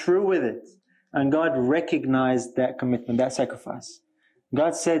went through with it. And God recognized that commitment, that sacrifice.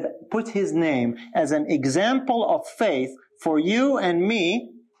 God said, put his name as an example of faith for you and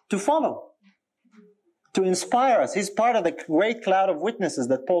me to follow, to inspire us. He's part of the great cloud of witnesses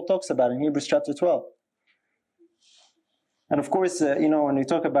that Paul talks about in Hebrews chapter 12. And of course, when we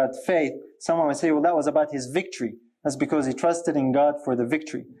talk about faith, someone might say, well, that was about his victory. That's because he trusted in God for the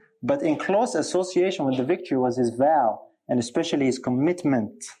victory. But in close association with the victory was his vow, and especially his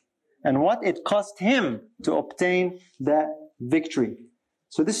commitment, and what it cost him to obtain that victory.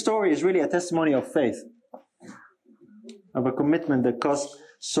 So this story is really a testimony of faith, of a commitment that cost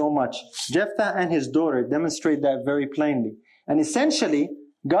so much. Jephthah and his daughter demonstrate that very plainly. And essentially,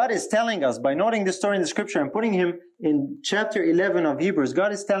 God is telling us, by noting this story in the scripture and putting him in chapter 11 of Hebrews,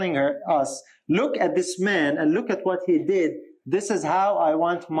 God is telling us, look at this man and look at what he did. This is how I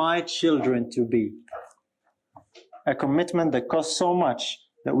want my children to be. A commitment that costs so much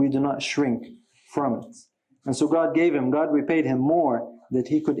that we do not shrink from it. And so God repaid him more than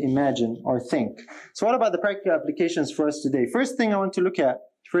he could imagine or think. So what about the practical applications for us today? First thing I want to look at,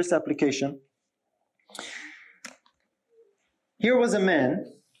 first application. Here was a man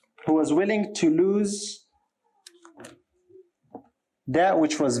who was willing to lose that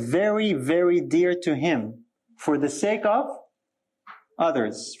which was very, very dear to him for the sake of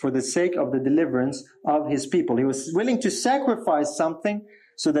others, for the sake of the deliverance of his people. He was willing to sacrifice something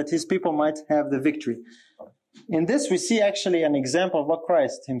so that his people might have the victory. In this, we see actually an example of what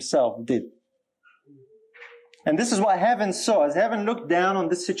Christ himself did. And this is what heaven saw. As heaven looked down on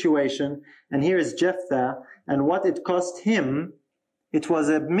this situation, and here is Jephthah, and what it cost him, it was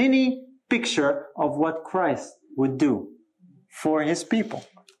a mini picture of what Christ would do for his people.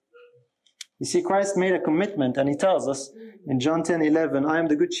 You see, Christ made a commitment, and he tells us, In John 10:11, I am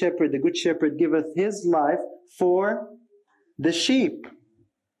the good shepherd giveth his life for the sheep.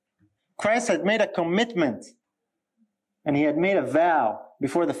 Christ had made a commitment, and he had made a vow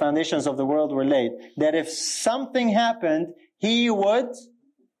before the foundations of the world were laid, that if something happened, he would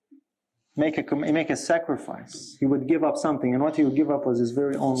make a sacrifice. He would give up something, and what he would give up was his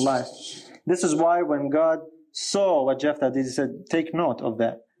very own life. This is why when God saw what Jephthah did, he said, take note of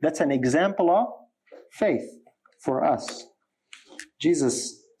that. That's an example of faith for us.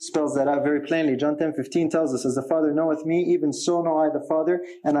 Jesus spells that out very plainly. John 10:15 tells us, as the Father knoweth me, even so know I the Father,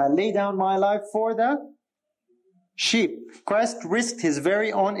 and I lay down my life for the sheep. Christ risked his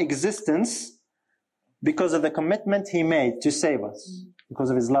very own existence because of the commitment he made to save us,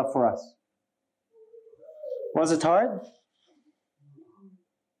 because of his love for us. Was it hard?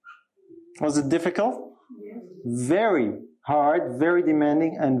 Was it difficult? Very hard, very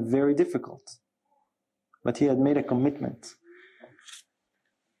demanding, and very difficult. But he had made a commitment.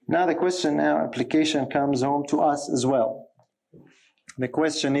 Now the question, application comes home to us as well. The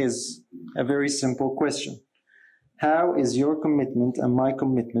question is a very simple question. How is your commitment and my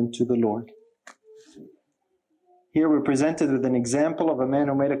commitment to the Lord? Here we're presented with an example of a man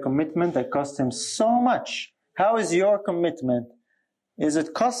who made a commitment that cost him so much. How is your commitment? Is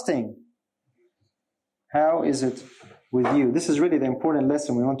it costing? How is it with you? This is really the important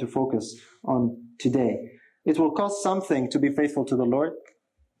lesson we want to focus on today. It will cost something to be faithful to the Lord.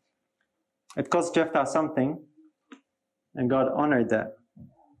 It cost Jephthah something, and God honored that.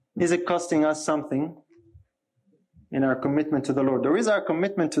 Is it costing us something in our commitment to the Lord? Or is our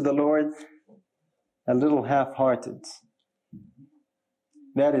commitment to the Lord a little half-hearted?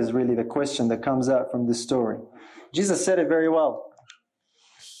 That is really the question that comes out from this story. Jesus said it very well.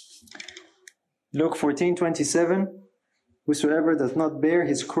 Luke 14:27, whosoever does not bear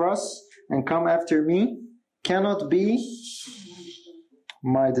his cross and come after me cannot be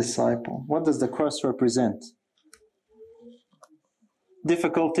my disciple. What does the cross represent?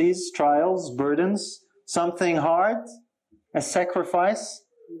 Difficulties, trials, burdens, something hard, a sacrifice.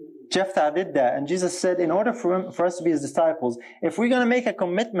 Jephthah did that, and Jesus said, in order for us to be his disciples, if we're going to make a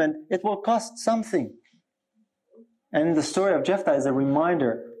commitment, it will cost something. And the story of Jephthah is a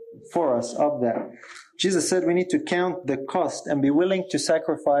reminder for us of that. Jesus said we need to count the cost and be willing to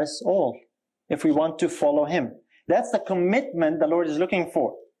sacrifice all if we want to follow him. That's the commitment the Lord is looking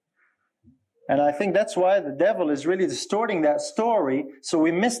for. And I think that's why the devil is really distorting that story, so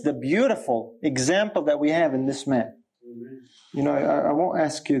we miss the beautiful example that we have in this man. You know, I won't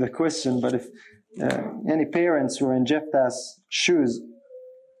ask you the question, but if any parents were in Jephthah's shoes,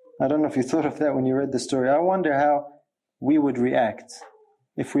 I don't know if you thought of that when you read the story. I wonder how we would react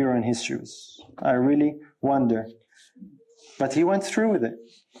if we were in his shoes. I really wonder. But he went through with it.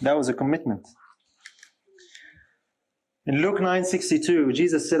 That was a commitment. In Luke 9:62,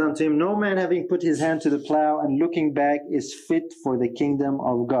 Jesus said unto him, no man having put his hand to the plow and looking back is fit for the kingdom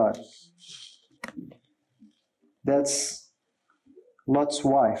of God. That's Lot's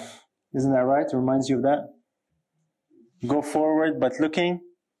wife. Isn't that right? It reminds you of that? Go forward, but looking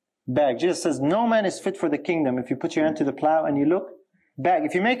back. Jesus says, no man is fit for the kingdom. If you put your hand to the plow and you look back.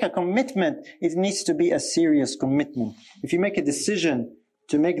 If you make a commitment, it needs to be a serious commitment. If you make a decision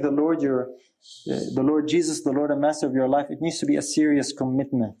to make the Lord Jesus, the Lord and Master of your life, it needs to be a serious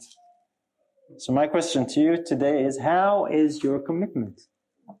commitment. So my question to you today is, how is your commitment?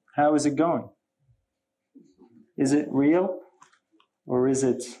 How is it going? Is it real or is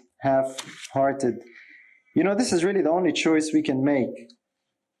it half-hearted? You know, this is really the only choice we can make.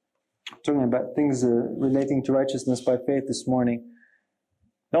 I'm talking about things relating to righteousness by faith this morning.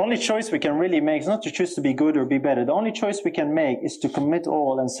 The only choice we can really make is not to choose to be good or be better. The only choice we can make is to commit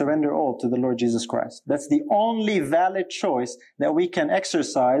all and surrender all to the Lord Jesus Christ. That's the only valid choice that we can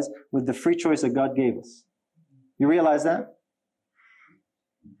exercise with the free choice that God gave us. You realize that?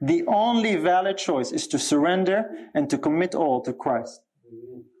 The only valid choice is to surrender and to commit all to Christ.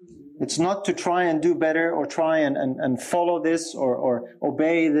 It's not to try and do better or try and follow this or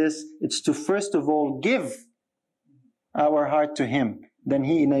obey this. It's to first of all give our heart to him. Then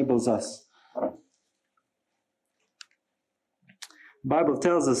he enables us. The Bible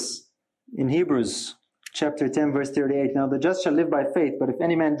tells us in Hebrews chapter 10 verse 38, now the just shall live by faith, but if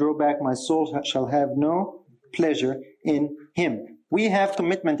any man draw back, my soul shall have no pleasure in him. We have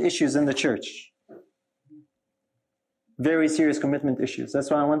commitment issues in the church. Very serious commitment issues.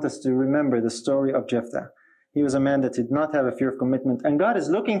 That's why I want us to remember the story of Jephthah. He was a man that did not have a fear of commitment. And God is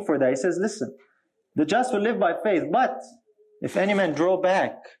looking for that. He says, listen, the just will live by faith, but if any man draw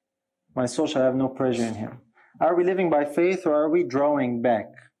back, my soul shall have no pleasure in him. Are we living by faith or are we drawing back?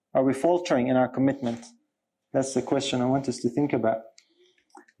 Are we faltering in our commitment? That's the question I want us to think about.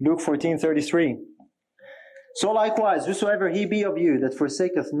 Luke 14:33. So likewise, whosoever he be of you that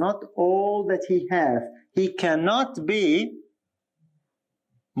forsaketh not all that he hath, he cannot be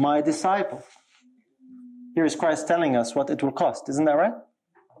my disciple. Here is Christ telling us what it will cost. Isn't that right?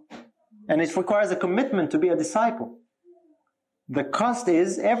 And it requires a commitment to be a disciple. The cost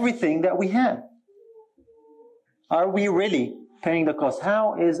is everything that we have. Are we really paying the cost?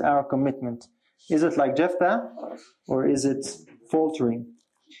 How is our commitment? Is it like Jephthah, or is it faltering?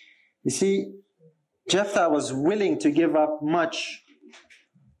 You see, Jephthah was willing to give up much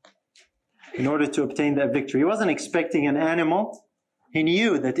in order to obtain that victory. He wasn't expecting an animal. He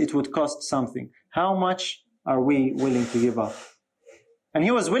knew that it would cost something. How much are we willing to give up? And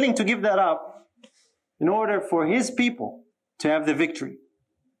he was willing to give that up in order for his people to have the victory,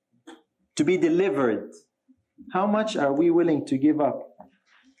 to be delivered. How much are we willing to give up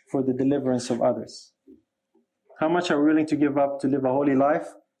for the deliverance of others? How much are we willing to give up to live a holy life,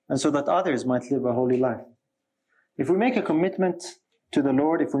 and so that others might live a holy life? If we make a commitment to the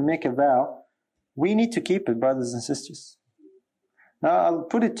Lord, if we make a vow, we need to keep it, brothers and sisters. Now, I'll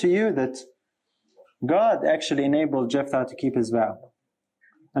put it to you that God actually enabled Jephthah to keep his vow.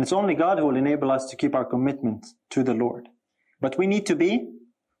 And it's only God who will enable us to keep our commitment to the Lord. But we need to be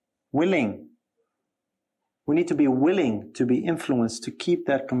willing. We need to be willing to be influenced to keep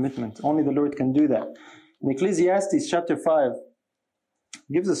that commitment. Only the Lord can do that. In Ecclesiastes chapter 5,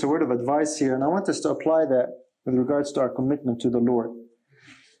 gives us a word of advice here, and I want us to apply that with regards to our commitment to the Lord.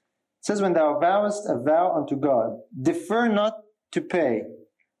 It says, when thou vowest a vow unto God, defer not to pay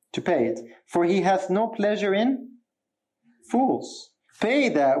it, for he hath no pleasure in fools. Pay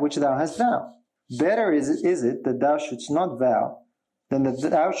that which thou hast vowed. Better is it that thou shouldst not vow, than that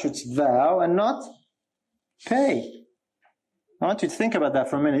thou shouldst vow and not pay. I want you to think about that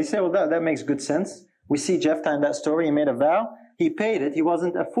for a minute. You say, well, that makes good sense. We see Jephthah in that story. He made a vow. He paid it. He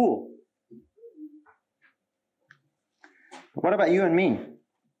wasn't a fool. But what about you and me?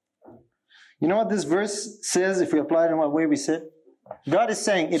 You know what this verse says if we apply it in what way we said? God is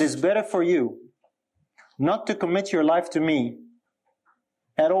saying it is better for you not to commit your life to me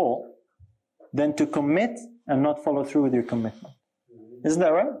at all than to commit and not follow through with your commitment. Isn't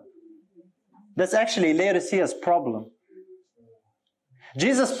that right? That's actually Laodicea's problem.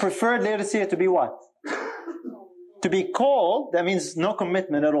 Jesus preferred Laodicea to be what? To be cold, that means no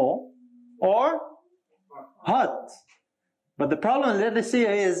commitment at all, or hot. But the problem with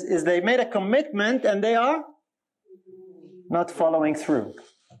Laodicea is they made a commitment and they are not following through.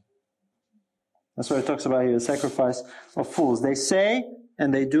 That's what it talks about here, the sacrifice of fools. They say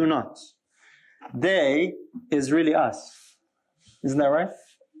and they do not. They is really us. Isn't that right?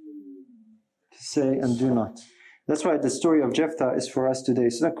 To say and do not. That's why the story of Jephthah is for us today.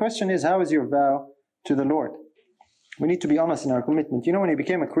 So the question is, how is your vow to the Lord? We need to be honest in our commitment. You know, when you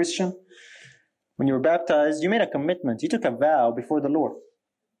became a Christian, when you were baptized, you made a commitment. You took a vow before the Lord.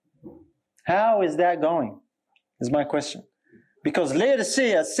 How is that going? Is my question. Because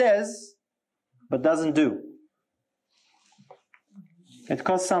Laodicea says, but doesn't do. It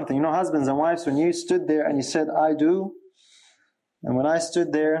costs something. You know, husbands and wives, when you stood there and you said, I do, and when I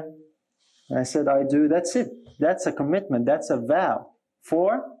stood there and I said, I do, that's it. That's a commitment. That's a vow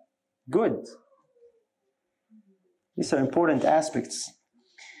for good. These are important aspects.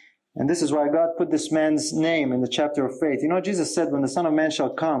 And this is why God put this man's name in the chapter of faith. You know, Jesus said, when the Son of Man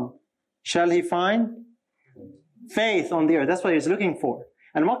shall come, shall he find faith on the earth? That's what he's looking for.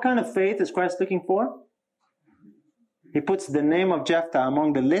 And what kind of faith is Christ looking for? He puts the name of Jephthah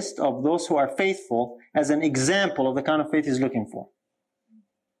among the list of those who are faithful as an example of the kind of faith he's looking for.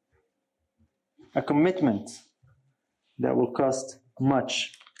 A commitment that will cost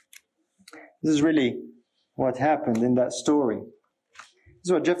much. This is really what happened in that story. This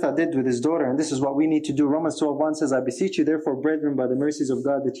is what Jephthah did with his daughter, and this is what we need to do. Romans 12:1 says, I beseech you therefore, brethren, by the mercies of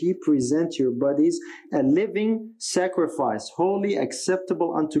God, that ye present your bodies a living sacrifice, holy,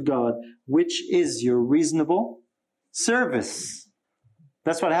 acceptable unto God, which is your reasonable service.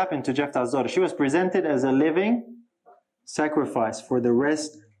 That's what happened to Jephthah's daughter. She was presented as a living sacrifice for the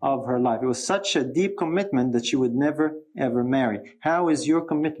rest of her life. It was such a deep commitment that she would never, ever marry. How is your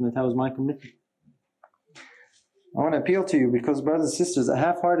commitment? How is my commitment? I want to appeal to you because, brothers and sisters, a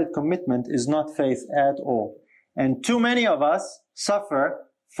half-hearted commitment is not faith at all. And too many of us suffer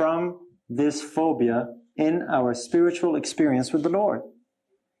from this phobia in our spiritual experience with the Lord.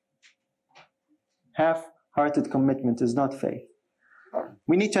 Half-hearted commitment is not faith.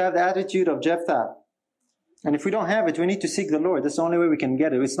 We need to have the attitude of Jephthah. And if we don't have it, we need to seek the Lord. That's the only way we can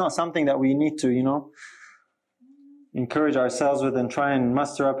get it. It's not something that we need to, encourage ourselves with and try and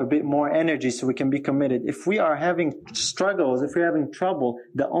muster up a bit more energy so we can be committed. If we are having struggles, if we're having trouble,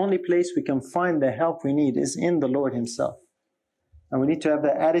 the only place we can find the help we need is in the Lord Himself. And we need to have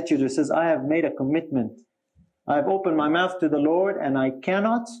that attitude that says, I have made a commitment. I have opened my mouth to the Lord and I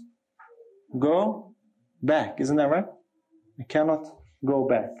cannot go back. Isn't that right? I cannot go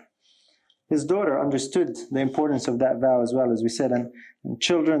back. His daughter understood the importance of that vow as well, as we said. And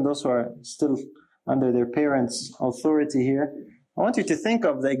children, those who are still under their parents' authority here, I want you to think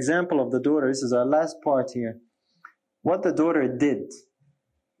of the example of the daughter. This is our last part here. What the daughter did.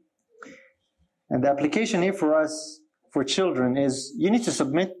 And the application here for us, for children, is you need to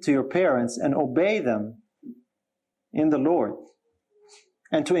submit to your parents and obey them in the Lord.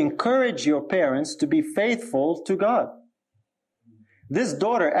 And to encourage your parents to be faithful to God. This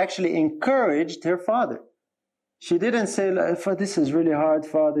daughter actually encouraged her father. She didn't say, this is really hard,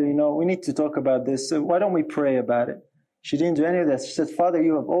 Father, we need to talk about this. So why don't we pray about it? She didn't do any of that. She said, Father,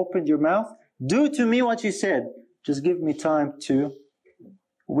 you have opened your mouth. Do to me what you said. Just give me time to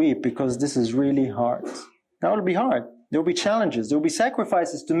weep because this is really hard. That will be hard. There will be challenges. There will be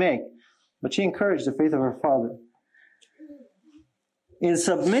sacrifices to make. But she encouraged the faith of her father. In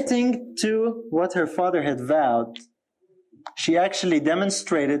submitting to what her father had vowed, she actually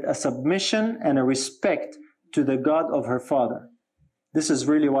demonstrated a submission and a respect to the God of her father. This is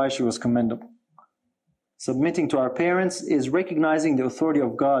really why she was commendable. Submitting to our parents is recognizing the authority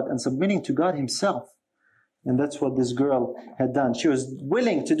of God and submitting to God Himself. And that's what this girl had done. She was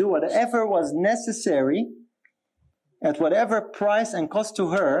willing to do whatever was necessary at whatever price and cost to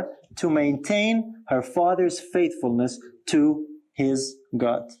her to maintain her father's faithfulness to his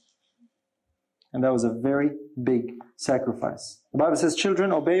God. And that was a very big sacrifice. The Bible says,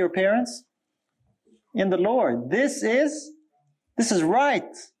 children, obey your parents in the Lord. This is right.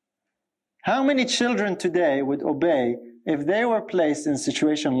 How many children today would obey if they were placed in a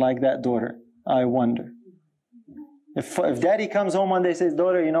situation like that daughter? I wonder. If daddy comes home one day and says,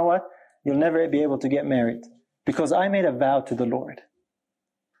 daughter, you know what? You'll never be able to get married because I made a vow to the Lord.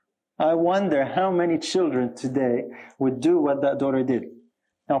 I wonder how many children today would do what that daughter did.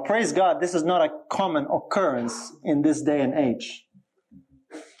 Now, praise God, this is not a common occurrence in this day and age.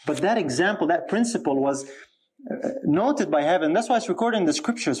 But that example, that principle was noted by heaven. That's why it's recorded in the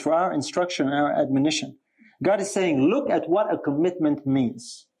scriptures for our instruction and our admonition. God is saying, look at what a commitment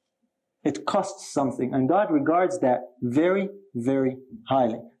means. It costs something. And God regards that very, very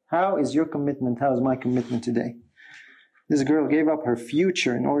highly. How is your commitment? How is my commitment today? This girl gave up her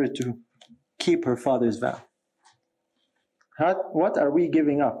future in order to keep her father's vow. What are we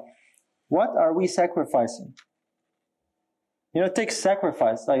giving up? What are we sacrificing? It takes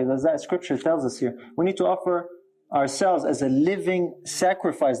sacrifice, like as that scripture tells us here. We need to offer ourselves as a living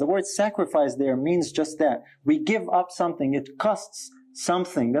sacrifice. The word sacrifice there means just that. We give up something. It costs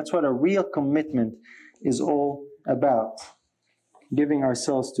something. That's what a real commitment is all about. Giving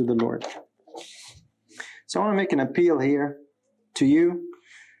ourselves to the Lord. So I want to make an appeal here to you.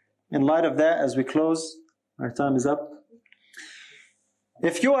 In light of that, as we close, our time is up.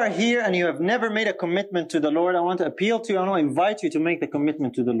 If you are here and you have never made a commitment to the Lord, I want to appeal to you. I want to invite you to make the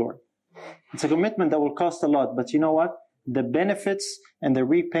commitment to the Lord. It's a commitment that will cost a lot, but you know what? The benefits and the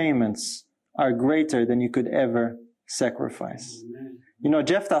repayments are greater than you could ever sacrifice.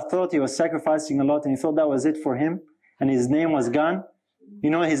 Jephthah thought he was sacrificing a lot and he thought that was it for him and his name was gone.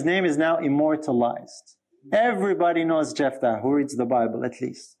 His name is now immortalized. Everybody knows Jephthah who reads the Bible at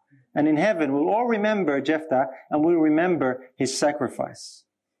least. And in heaven, we'll all remember Jephthah and we'll remember his sacrifice,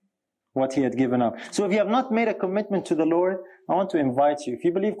 what he had given up. So if you have not made a commitment to the Lord, I want to invite you. If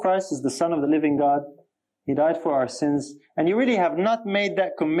you believe Christ is the Son of the living God, He died for our sins, and you really have not made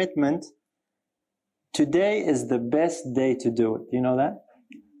that commitment, today is the best day to do it. Do you know that?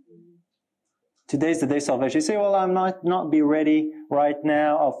 Today is the day of salvation. You say, well, I'm not be ready right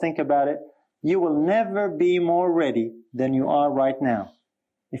now. I'll think about it. You will never be more ready than you are right now.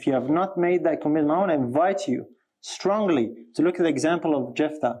 If you have not made that commitment, I want to invite you strongly to look at the example of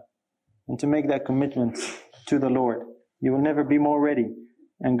Jephthah and to make that commitment to the Lord. You will never be more ready.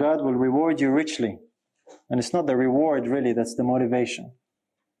 And God will reward you richly. And it's not the reward really, that's the motivation.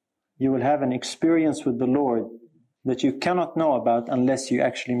 You will have an experience with the Lord that you cannot know about unless you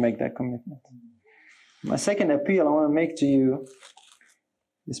actually make that commitment. My second appeal I want to make to you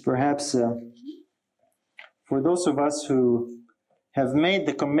is perhaps for those of us who have made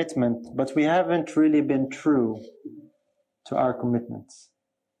the commitment, but we haven't really been true to our commitments.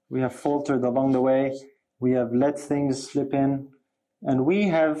 We have faltered along the way. We have let things slip in. And we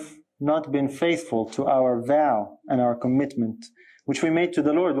have not been faithful to our vow and our commitment, which we made to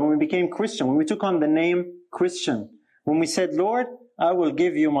the Lord when we became Christian, when we took on the name Christian. When we said, Lord, I will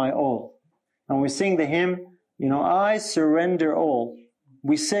give you my all. And we sing the hymn, I surrender all.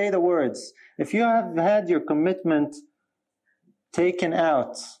 We say the words. If you have had your commitment taken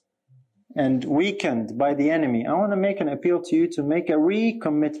out and weakened by the enemy, I want to make an appeal to you to make a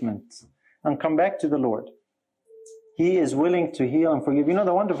recommitment and come back to the Lord. He is willing to heal and forgive.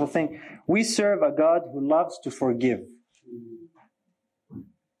 The wonderful thing, we serve a God who loves to forgive.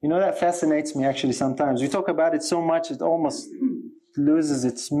 That fascinates me actually sometimes. We talk about it so much it almost loses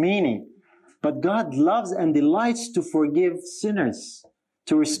its meaning. But God loves and delights to forgive sinners,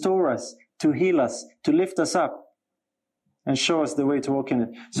 to restore us, to heal us, to lift us up, and show us the way to walk in it.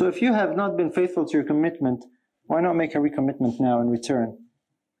 So if you have not been faithful to your commitment, why not make a recommitment now and return?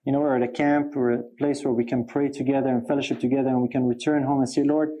 We're at a camp, we're at a place where we can pray together and fellowship together, and we can return home and say,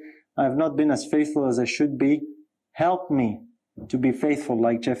 Lord, I have not been as faithful as I should be. Help me to be faithful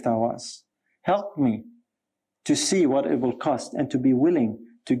like Jephthah was. Help me to see what it will cost and to be willing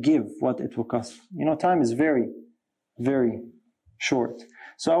to give what it will cost. Time is very, very short.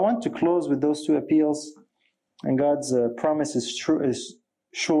 So I want to close with those two appeals, and God's promise is true, is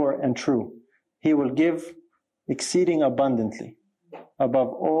sure and true. He will give exceeding abundantly above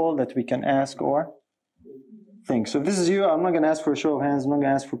all that we can ask or think. So if this is you, I'm not going to ask for a show of hands. I'm not going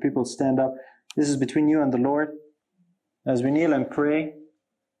to ask for people to stand up. This is between you and the Lord. As we kneel and pray,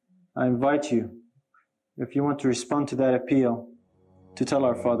 I invite you, if you want to respond to that appeal, to tell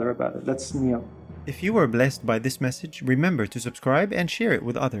our Father about it. Let's kneel. If you were blessed by this message, remember to subscribe and share it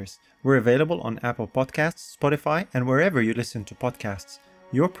with others. We're available on Apple Podcasts, Spotify, and wherever you listen to podcasts.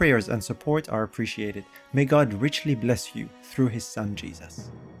 Your prayers and support are appreciated. May God richly bless you through His Son, Jesus.